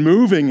Spirit's been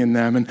moving in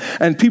them,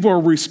 and people are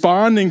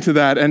responding to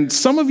that. And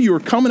some of you are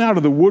coming out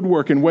of the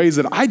woodwork in ways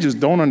that I just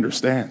don't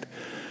understand.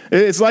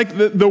 It's like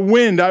the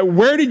wind.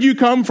 Where did you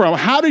come from?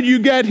 How did you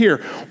get here?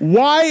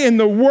 Why in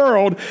the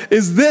world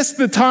is this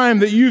the time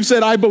that you've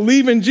said, I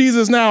believe in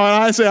Jesus now?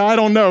 And I say, I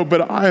don't know,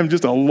 but I am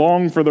just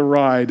along for the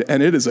ride,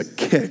 and it is a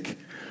kick.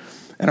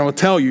 And I will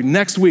tell you,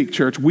 next week,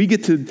 church, we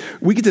get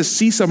to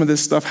see some of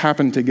this stuff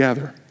happen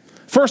together.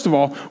 First of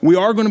all, we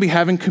are going to be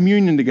having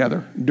communion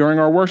together during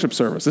our worship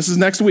service. This is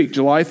next week,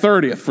 July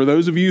 30th. For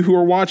those of you who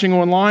are watching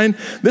online,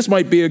 this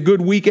might be a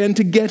good weekend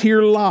to get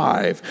here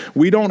live.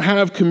 We don't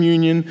have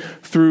communion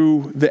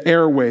through the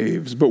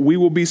airwaves, but we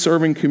will be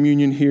serving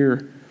communion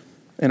here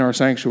in our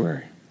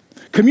sanctuary.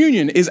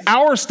 Communion is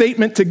our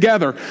statement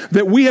together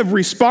that we have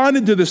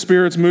responded to the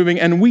Spirit's moving,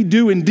 and we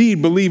do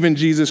indeed believe in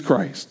Jesus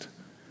Christ.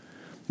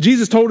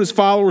 Jesus told his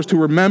followers to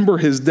remember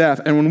his death.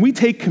 And when we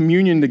take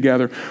communion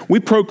together, we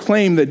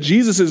proclaim that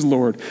Jesus is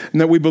Lord and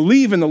that we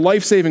believe in the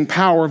life-saving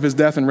power of his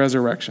death and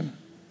resurrection.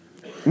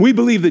 We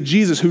believe that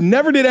Jesus, who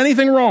never did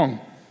anything wrong,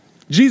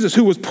 Jesus,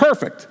 who was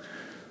perfect,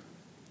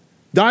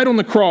 died on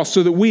the cross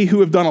so that we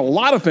who have done a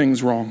lot of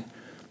things wrong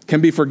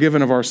can be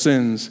forgiven of our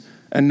sins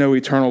and know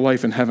eternal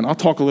life in heaven. I'll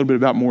talk a little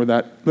bit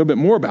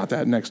more about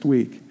that next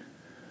week.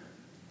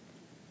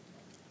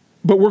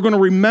 But we're going to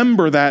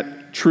remember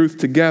that truth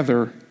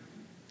together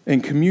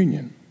in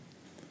communion.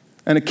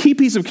 And a key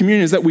piece of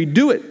communion is that we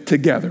do it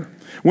together.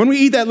 When we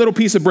eat that little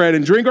piece of bread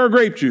and drink our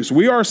grape juice,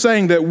 we are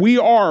saying that we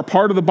are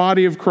part of the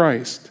body of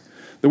Christ,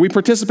 that we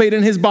participate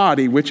in his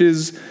body, which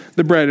is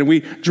the bread, and we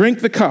drink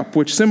the cup,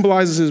 which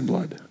symbolizes his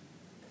blood.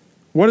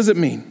 What does it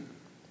mean?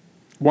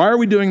 Why are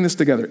we doing this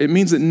together? It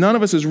means that none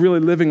of us is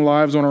really living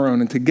lives on our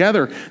own. And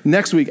together,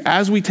 next week,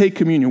 as we take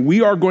communion,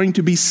 we are going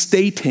to be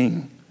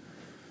stating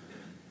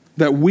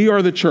that we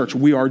are the church.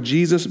 We are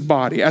Jesus'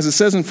 body. As it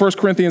says in 1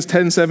 Corinthians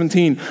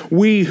 10:17,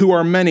 we who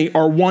are many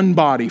are one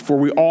body, for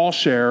we all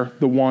share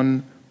the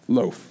one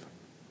loaf.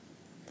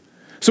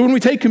 So when we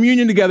take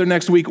communion together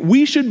next week,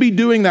 we should be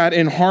doing that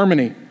in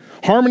harmony.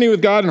 Harmony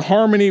with God and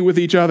harmony with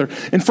each other.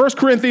 In 1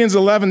 Corinthians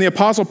 11, the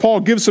Apostle Paul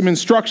gives some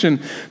instruction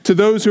to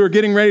those who are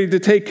getting ready to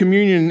take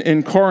communion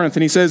in Corinth.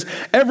 And he says,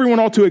 everyone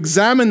ought to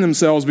examine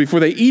themselves before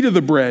they eat of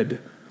the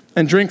bread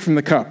and drink from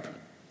the cup.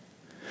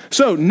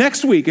 So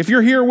next week, if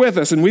you're here with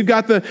us and we've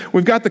got the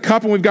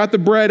cup and we've got the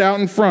bread out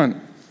in front,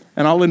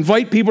 and I'll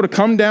invite people to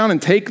come down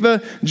and take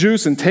the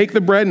juice and take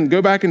the bread and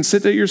go back and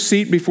sit at your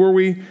seat before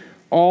we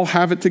all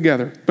have it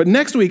together. But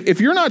next week, if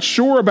you're not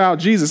sure about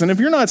Jesus and if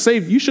you're not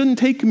saved, you shouldn't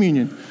take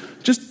communion.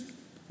 Just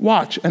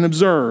watch and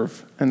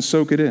observe and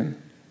soak it in.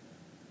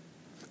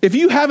 If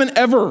you haven't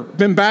ever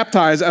been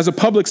baptized as a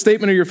public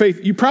statement of your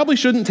faith, you probably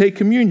shouldn't take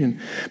communion,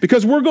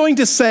 because we're going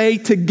to say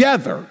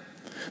together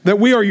that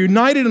we are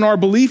united in our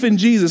belief in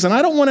Jesus. And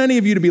I don't want any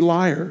of you to be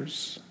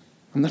liars.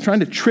 I'm not trying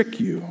to trick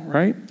you,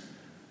 right?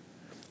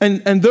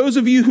 And those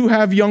of you who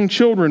have young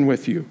children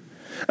with you,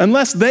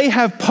 unless they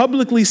have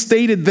publicly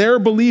stated their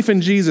belief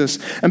in Jesus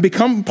and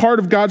become part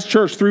of God's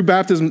church through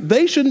baptism,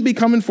 they shouldn't be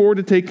coming forward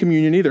to take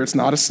communion either. It's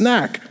not a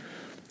snack.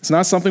 It's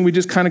not something we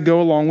just kind of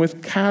go along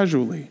with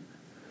casually.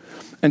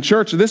 And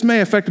church, this may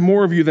affect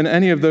more of you than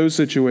any of those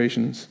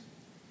situations.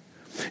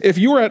 If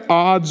you are at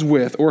odds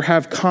with or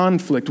have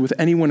conflict with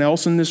anyone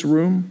else in this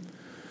room,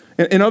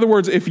 in other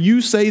words, if you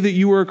say that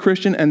you are a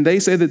Christian and they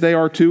say that they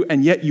are too,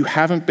 and yet you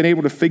haven't been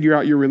able to figure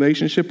out your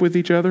relationship with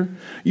each other,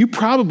 you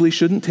probably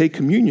shouldn't take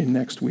communion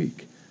next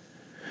week.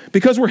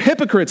 Because we're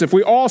hypocrites if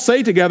we all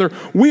say together,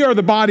 we are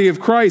the body of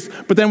Christ,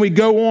 but then we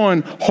go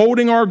on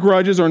holding our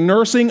grudges or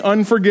nursing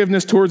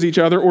unforgiveness towards each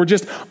other or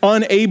just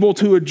unable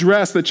to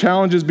address the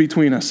challenges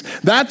between us.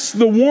 That's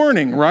the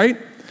warning, right?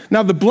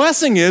 Now, the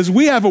blessing is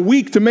we have a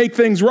week to make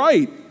things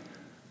right.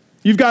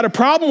 You've got a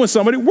problem with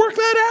somebody, work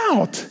that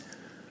out.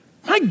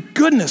 My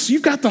goodness,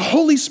 you've got the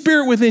Holy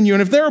Spirit within you,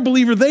 and if they're a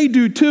believer, they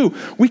do too.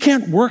 We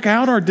can't work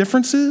out our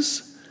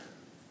differences.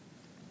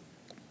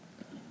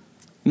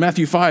 In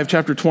Matthew 5,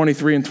 chapter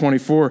 23 and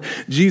 24,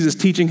 Jesus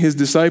teaching his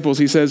disciples,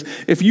 he says,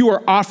 if you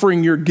are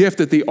offering your gift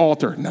at the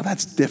altar, now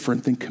that's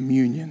different than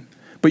communion.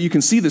 But you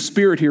can see the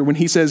Spirit here when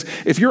he says,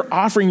 if you're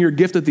offering your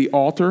gift at the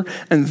altar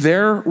and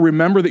there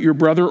remember that your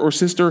brother or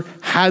sister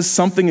has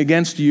something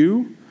against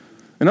you.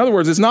 In other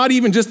words, it's not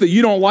even just that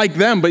you don't like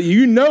them, but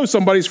you know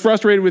somebody's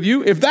frustrated with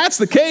you. If that's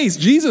the case,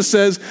 Jesus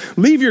says,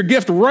 leave your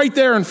gift right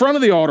there in front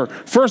of the altar.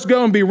 First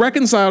go and be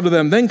reconciled to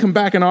them, then come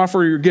back and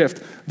offer your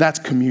gift. That's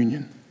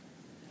communion.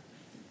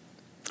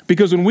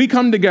 Because when we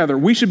come together,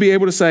 we should be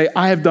able to say,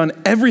 I have done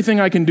everything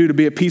I can do to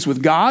be at peace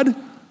with God.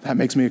 That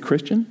makes me a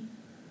Christian.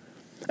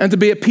 And to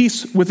be at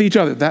peace with each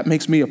other. That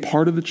makes me a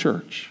part of the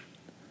church.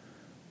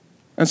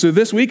 And so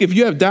this week, if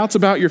you have doubts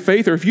about your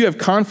faith or if you have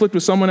conflict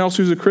with someone else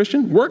who's a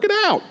Christian, work it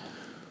out.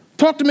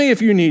 Talk to me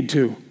if you need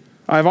to.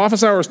 I have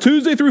office hours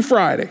Tuesday through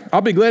Friday.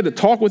 I'll be glad to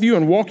talk with you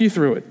and walk you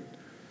through it.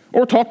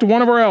 Or talk to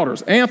one of our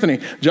elders. Anthony,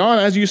 John,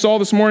 as you saw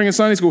this morning in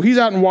Sunday school, he's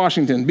out in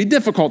Washington. It'd be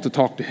difficult to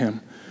talk to him.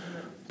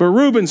 But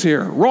Reuben's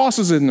here. Ross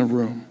is in the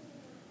room.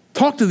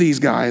 Talk to these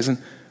guys.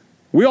 And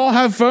we all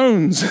have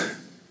phones.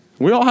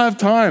 We all have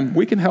time.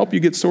 We can help you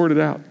get sorted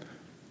out.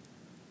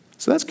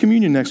 So that's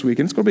communion next week,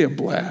 and it's going to be a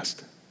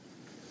blast.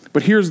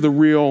 But here's the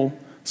real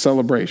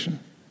celebration.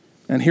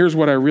 And here's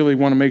what I really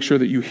want to make sure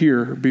that you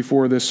hear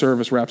before this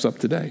service wraps up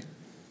today.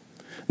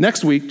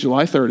 Next week,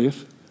 July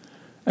 30th,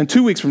 and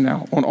 2 weeks from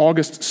now, on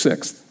August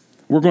 6th,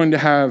 we're going to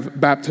have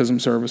baptism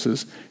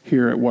services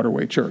here at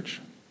Waterway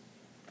Church.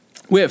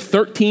 We have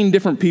 13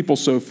 different people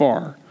so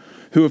far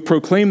who have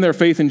proclaimed their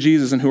faith in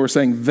Jesus and who are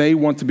saying they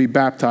want to be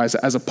baptized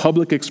as a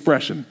public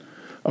expression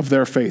of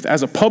their faith,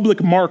 as a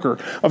public marker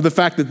of the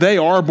fact that they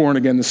are born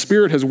again. The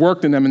Spirit has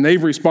worked in them and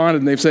they've responded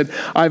and they've said,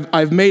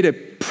 I've made a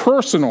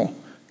personal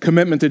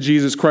commitment to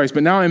Jesus Christ,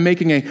 but now I'm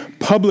making a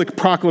public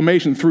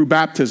proclamation through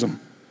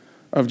baptism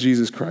of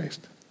Jesus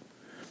Christ.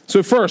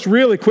 So first,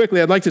 really quickly,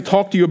 I'd like to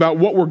talk to you about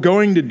what we're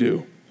going to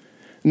do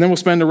And then we'll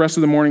spend the rest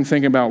of the morning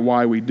thinking about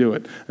why we do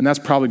it. And that's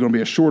probably going to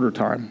be a shorter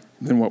time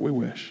than what we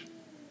wish.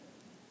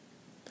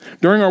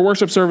 During our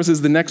worship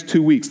services the next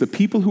 2 weeks, the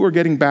people who are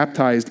getting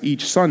baptized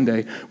each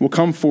Sunday will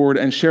come forward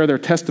and share their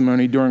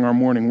testimony during our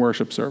morning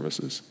worship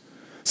services.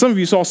 Some of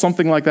you saw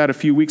something like that a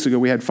few weeks ago.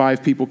 We had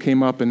 5 people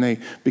came up and they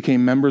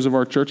became members of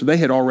our church. They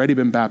had already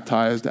been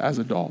baptized as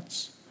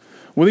adults.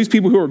 Well, these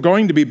people who are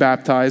going to be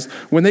baptized,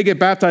 when they get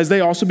baptized,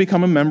 they also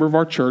become a member of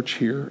our church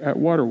here at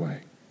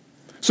Waterway.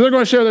 So they're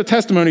going to share their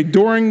testimony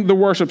during the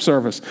worship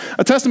service.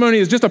 A testimony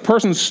is just a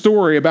person's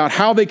story about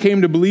how they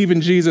came to believe in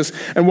Jesus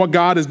and what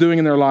God is doing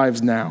in their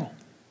lives now.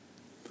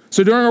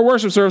 So during our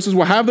worship services,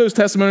 we'll have those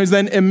testimonies.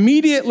 Then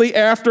immediately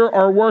after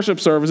our worship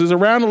services,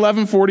 around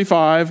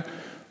 11:45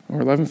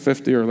 or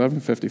 11:50 or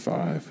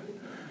 11:55,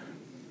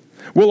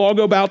 we'll all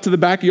go out to the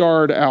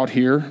backyard out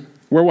here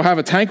where we'll have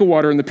a tank of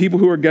water, and the people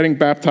who are getting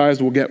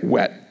baptized will get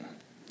wet.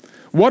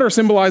 Water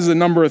symbolizes a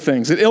number of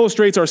things. It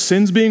illustrates our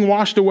sins being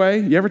washed away.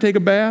 You ever take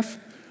a bath?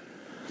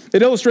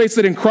 It illustrates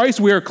that in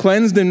Christ we are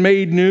cleansed and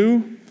made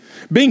new.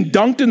 Being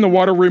dunked in the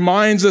water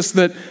reminds us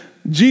that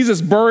Jesus'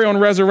 burial and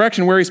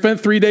resurrection, where he spent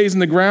 3 days in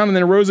the ground and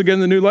then rose again in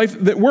the new life,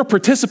 that we're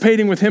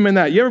participating with him in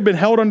that. You ever been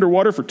held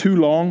underwater for too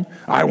long?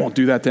 I won't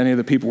do that to any of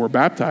the people we're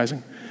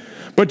baptizing.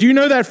 But do you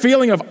know that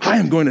feeling of, I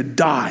am going to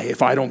die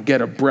if I don't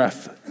get a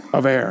breath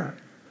of air?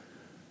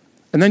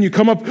 And then you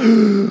come up,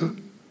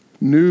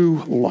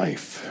 new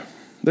life.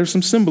 There's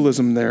some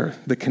symbolism there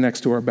that connects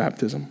to our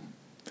baptism.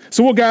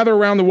 So we'll gather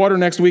around the water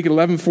next week at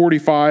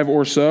 11:45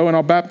 or so, and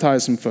I'll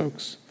baptize some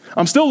folks.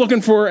 I'm still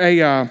looking for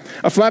a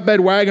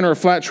flatbed wagon or a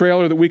flat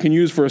trailer that we can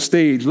use for a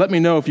stage. Let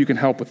me know if you can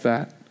help with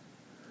that.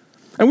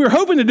 And we were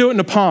hoping to do it in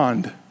a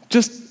pond,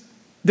 just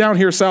down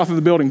here south of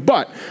the building,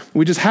 but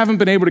we just haven't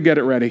been able to get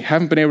it ready,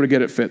 haven't been able to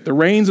get it fit. The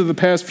rains of the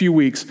past few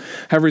weeks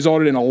have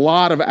resulted in a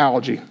lot of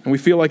algae, and we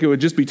feel like it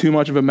would just be too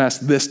much of a mess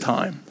this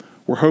time.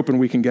 We're hoping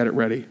we can get it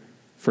ready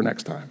for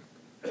next time.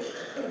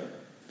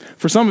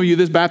 For some of you,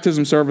 this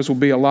baptism service will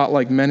be a lot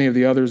like many of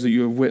the others that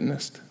you have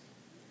witnessed.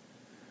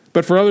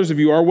 But for others of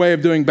you, our way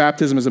of doing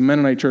baptism as a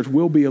Mennonite church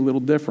will be a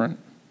little different.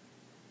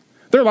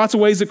 There are lots of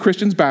ways that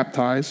Christians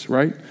baptize,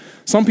 right?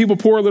 Some people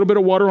pour a little bit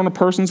of water on a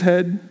person's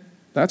head.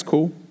 That's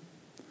cool.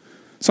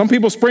 Some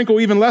people sprinkle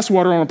even less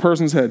water on a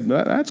person's head.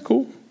 That's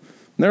cool.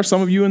 And there are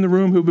some of you in the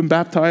room who've been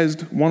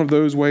baptized one of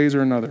those ways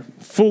or another.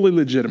 Fully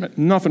legitimate.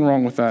 Nothing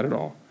wrong with that at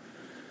all.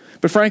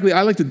 But frankly,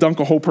 I like to dunk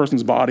a whole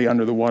person's body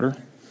under the water.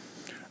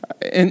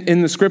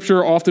 In the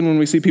scripture, often when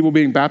we see people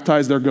being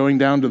baptized, they're going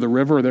down to the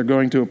river, or they're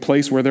going to a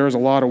place where there is a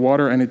lot of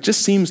water. And it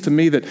just seems to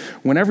me that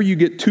whenever you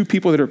get 2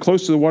 people that are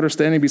close to the water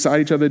standing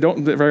beside each other, they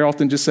don't very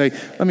often just say,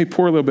 let me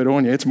pour a little bit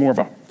on you. It's more of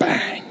a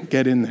bang,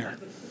 get in there.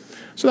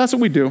 So that's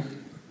what we do.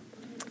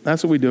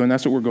 That's what we do, and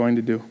that's what we're going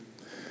to do.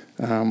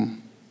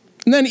 And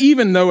then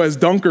even though as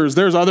dunkers,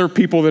 there's other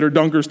people that are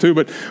dunkers too,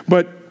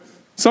 but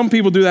some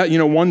people do that,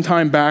 one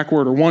time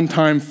backward or one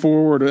time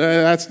forward.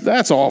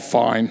 That's all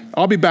fine.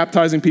 I'll be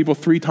baptizing people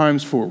 3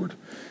 times forward.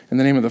 In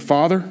the name of the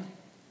Father,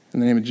 in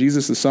the name of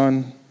Jesus the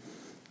Son,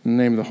 in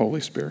the name of the Holy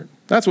Spirit.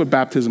 That's what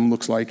baptism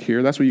looks like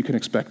here. That's what you can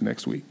expect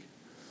next week.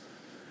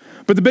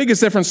 But the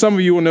biggest difference some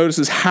of you will notice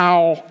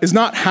is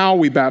not how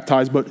we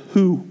baptize, but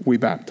who we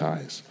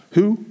baptize.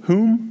 Who?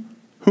 Whom?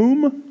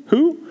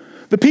 Who?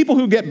 The people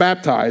who get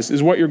baptized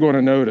is what you're going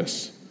to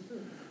notice.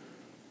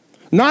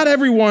 Not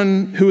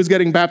everyone who is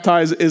getting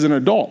baptized is an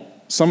adult.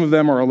 Some of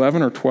them are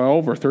 11 or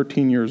 12 or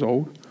 13 years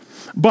old.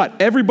 But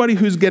everybody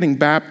who's getting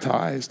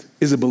baptized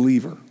is a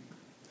believer.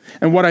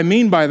 And what I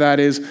mean by that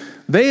is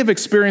they have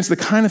experienced the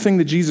kind of thing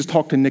that Jesus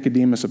talked to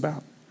Nicodemus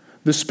about.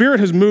 The Spirit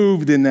has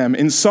moved in them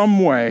in some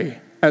way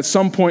at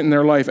some point in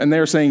their life, and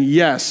they're saying,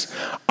 yes,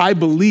 I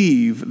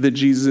believe that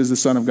Jesus is the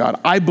Son of God.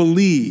 I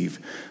believe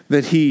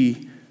that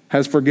he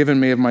has forgiven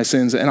me of my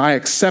sins, and I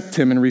accept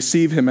him and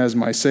receive him as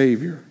my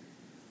Savior.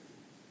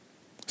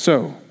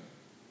 So,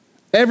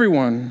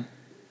 everyone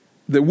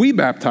that we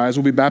baptize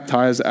will be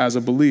baptized as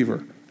a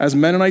believer. As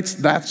Mennonites,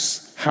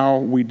 that's how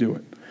we do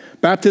it.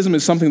 Baptism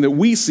is something that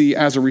we see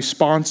as a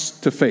response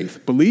to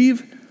faith.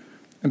 Believe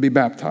and be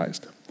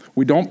baptized.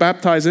 We don't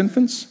baptize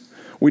infants.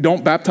 We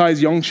don't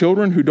baptize young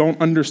children who don't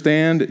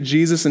understand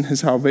Jesus and his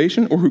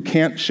salvation or who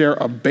can't share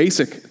a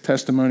basic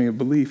testimony of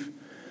belief.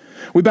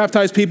 We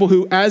baptize people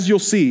who, as you'll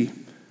see,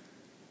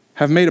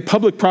 have made a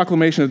public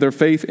proclamation of their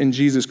faith in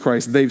Jesus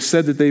Christ. They've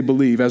said that they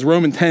believe. As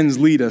Romans 10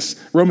 leads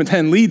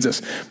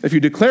us, if you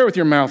declare with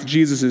your mouth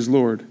Jesus is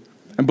Lord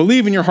and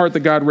believe in your heart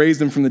that God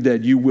raised him from the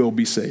dead, you will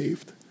be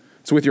saved.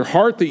 It's with your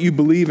heart that you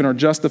believe and are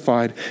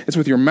justified. It's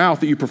with your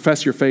mouth that you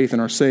profess your faith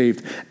and are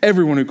saved.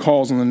 Everyone who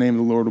calls on the name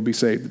of the Lord will be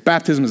saved.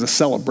 Baptism is a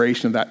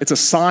celebration of that. It's a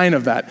sign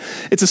of that.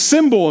 It's a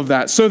symbol of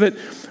that, so that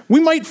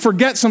we might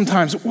forget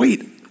sometimes,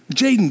 wait,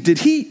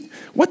 Jaden,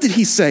 what did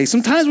he say?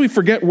 Sometimes we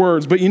forget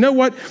words, but you know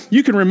what?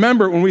 You can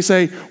remember when we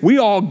say, we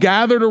all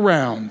gathered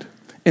around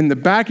in the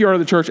backyard of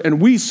the church and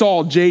we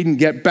saw Jaden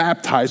get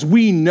baptized.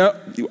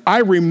 I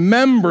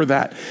remember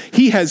that.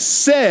 He has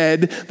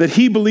said that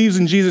he believes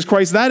in Jesus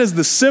Christ. That is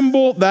the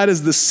symbol, that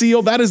is the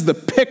seal, that is the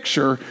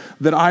picture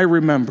that I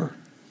remember.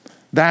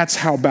 That's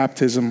how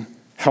baptism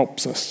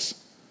helps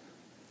us.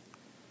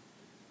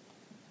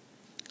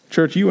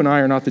 Church, you and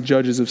I are not the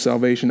judges of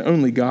salvation.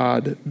 Only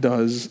God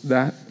does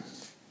that.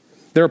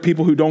 There are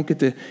people who don't get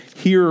to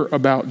hear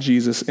about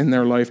Jesus in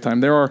their lifetime.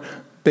 There are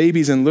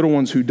babies and little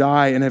ones who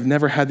die and have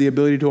never had the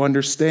ability to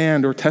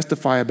understand or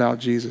testify about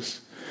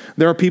Jesus.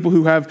 There are people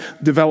who have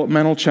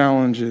developmental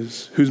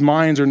challenges, whose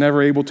minds are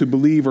never able to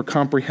believe or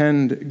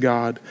comprehend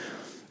God.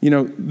 You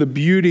know, the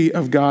beauty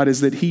of God is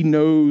that he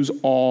knows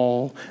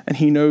all, and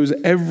he knows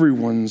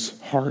everyone's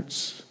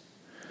hearts.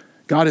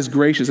 God is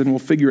gracious and will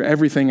figure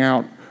everything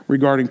out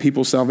regarding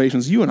people's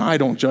salvations. You and I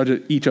don't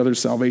judge each other's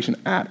salvation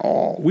at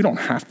all. We don't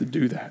have to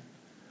do that.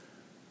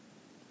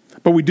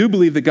 But we do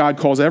believe that God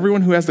calls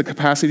everyone who has the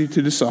capacity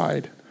to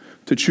decide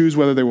to choose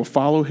whether they will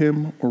follow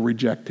him or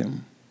reject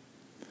him.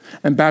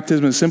 And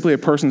baptism is simply a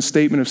person's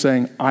statement of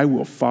saying, I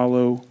will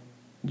follow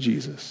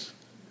Jesus.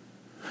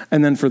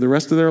 And then for the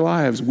rest of their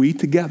lives, we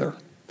together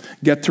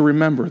get to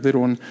remember that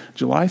on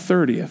July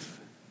 30th,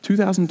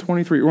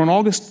 2023, or on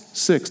August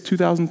 6th,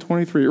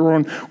 2023, or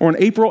on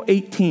April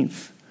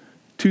 18th,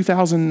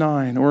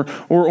 2009, or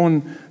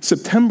on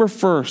September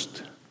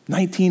 1st,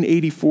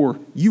 1984,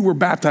 you were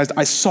baptized.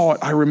 I saw it.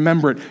 I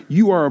remember it.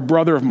 You are a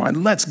brother of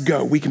mine. Let's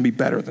go. We can be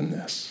better than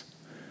this.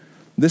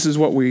 This is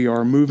what we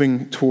are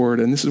moving toward,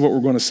 and this is what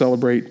we're going to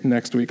celebrate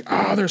next week.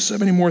 There's so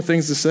many more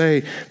things to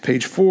say.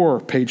 Page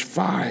 4, page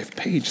 5,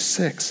 page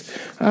 6.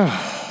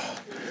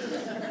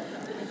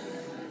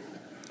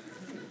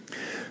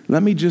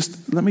 Let me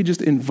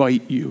just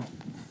invite you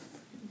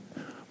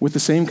with the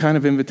same kind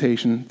of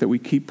invitation that we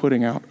keep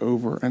putting out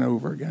over and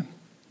over again.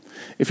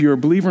 If you're a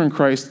believer in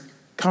Christ,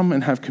 come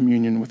and have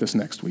communion with us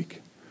next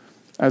week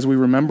as we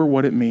remember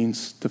what it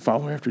means to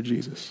follow after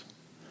Jesus.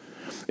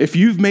 If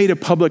you've made a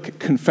public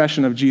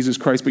confession of Jesus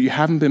Christ, but you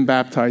haven't been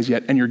baptized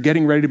yet, and you're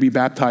getting ready to be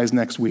baptized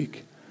next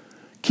week,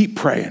 keep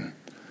praying.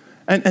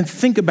 And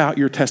think about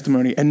your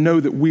testimony and know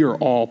that we are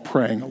all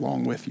praying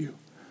along with you.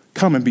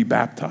 Come and be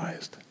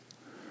baptized.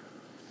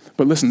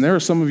 But listen, there are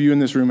some of you in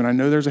this room, and I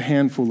know there's a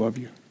handful of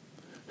you,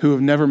 who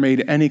have never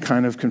made any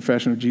kind of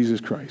confession of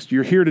Jesus Christ.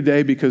 You're here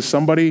today because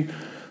somebody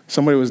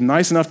was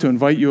nice enough to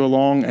invite you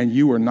along, and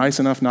you were nice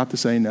enough not to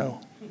say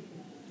no.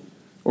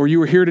 Or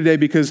you were here today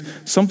because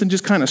something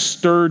just kind of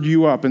stirred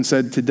you up and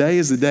said, today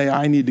is the day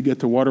I need to get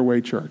to Waterway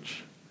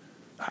Church.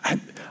 I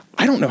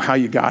don't know how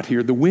you got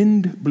here. The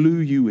wind blew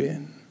you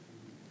in.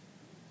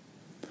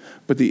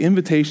 But the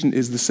invitation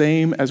is the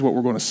same as what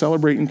we're going to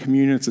celebrate in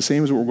communion. It's the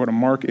same as what we're going to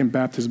mark in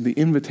baptism. The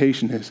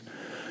invitation is,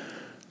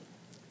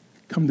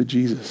 come to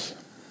Jesus.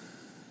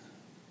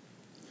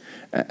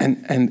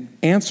 And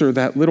answer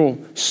that little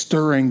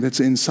stirring that's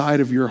inside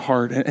of your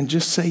heart and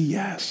just say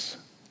yes.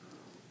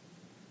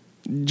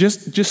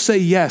 Just say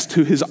yes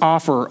to his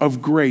offer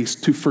of grace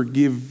to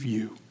forgive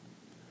you.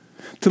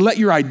 To let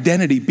your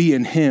identity be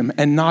in him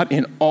and not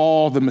in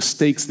all the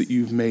mistakes that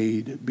you've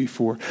made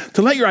before.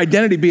 To let your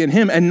identity be in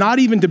him and not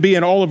even to be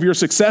in all of your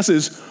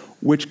successes,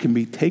 which can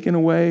be taken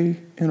away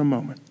in a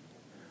moment.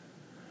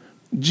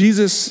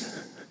 Jesus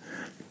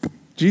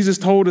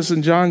told us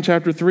in John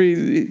chapter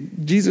 3,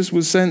 Jesus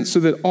was sent so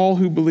that all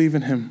who believe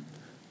in him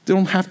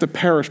don't have to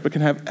perish but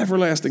can have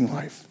everlasting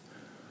life.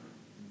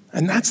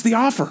 And that's the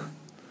offer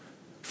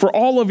for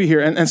all of you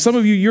here. And some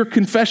of you, your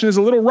confession is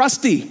a little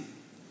rusty.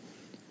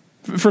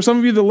 For some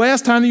of you, the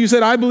last time that you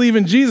said, I believe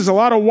in Jesus, a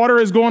lot of water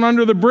is going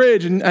under the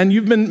bridge,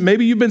 and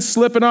maybe you've been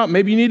slipping up.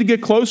 Maybe you need to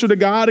get closer to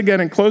God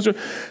again and closer.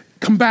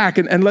 Come back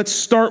and let's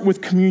start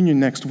with communion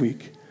next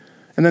week.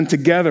 And then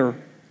together,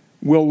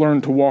 we'll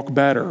learn to walk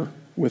better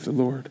with the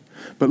Lord.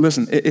 But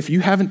listen, if you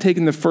haven't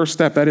taken the first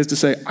step, that is to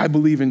say, I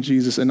believe in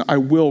Jesus and I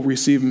will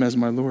receive him as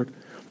my Lord,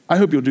 I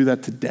hope you'll do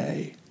that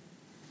today.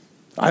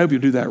 I hope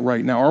you'll do that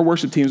right now. Our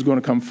worship team is going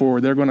to come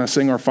forward. They're going to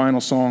sing our final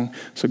song.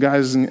 So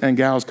guys and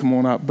gals, come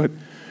on up. But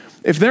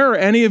if there are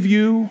any of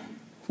you,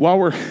 while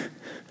we're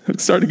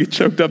starting to get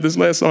choked up, this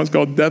last song is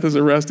called Death is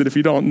Arrested. If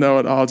you don't know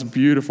it, it's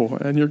beautiful.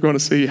 And you're going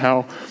to see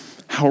how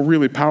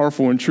really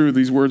powerful and true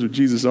these words of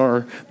Jesus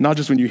are, not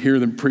just when you hear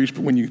them preached,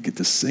 but when you get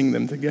to sing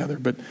them together.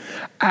 But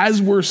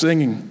as we're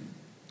singing,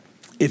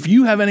 if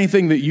you have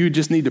anything that you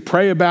just need to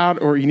pray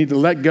about or you need to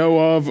let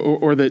go of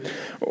or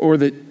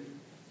that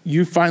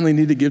you finally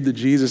need to give to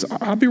Jesus,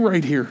 I'll be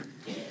right here.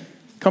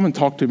 Come and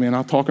talk to me, and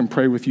I'll talk and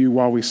pray with you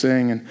while we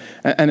sing.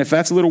 And if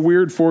that's a little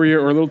weird for you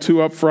or a little too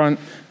upfront,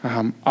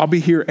 I'll be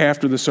here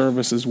after the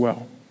service as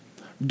well.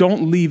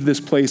 Don't leave this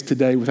place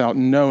today without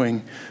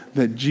knowing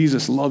that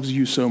Jesus loves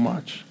you so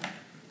much.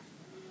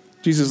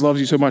 Jesus loves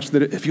you so much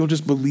that if you'll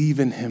just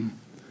believe in him,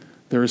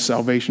 there is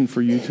salvation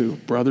for you too.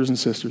 Brothers and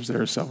sisters,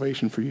 there is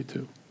salvation for you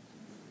too.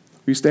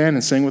 Will you stand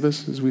and sing with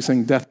us as we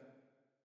sing Death?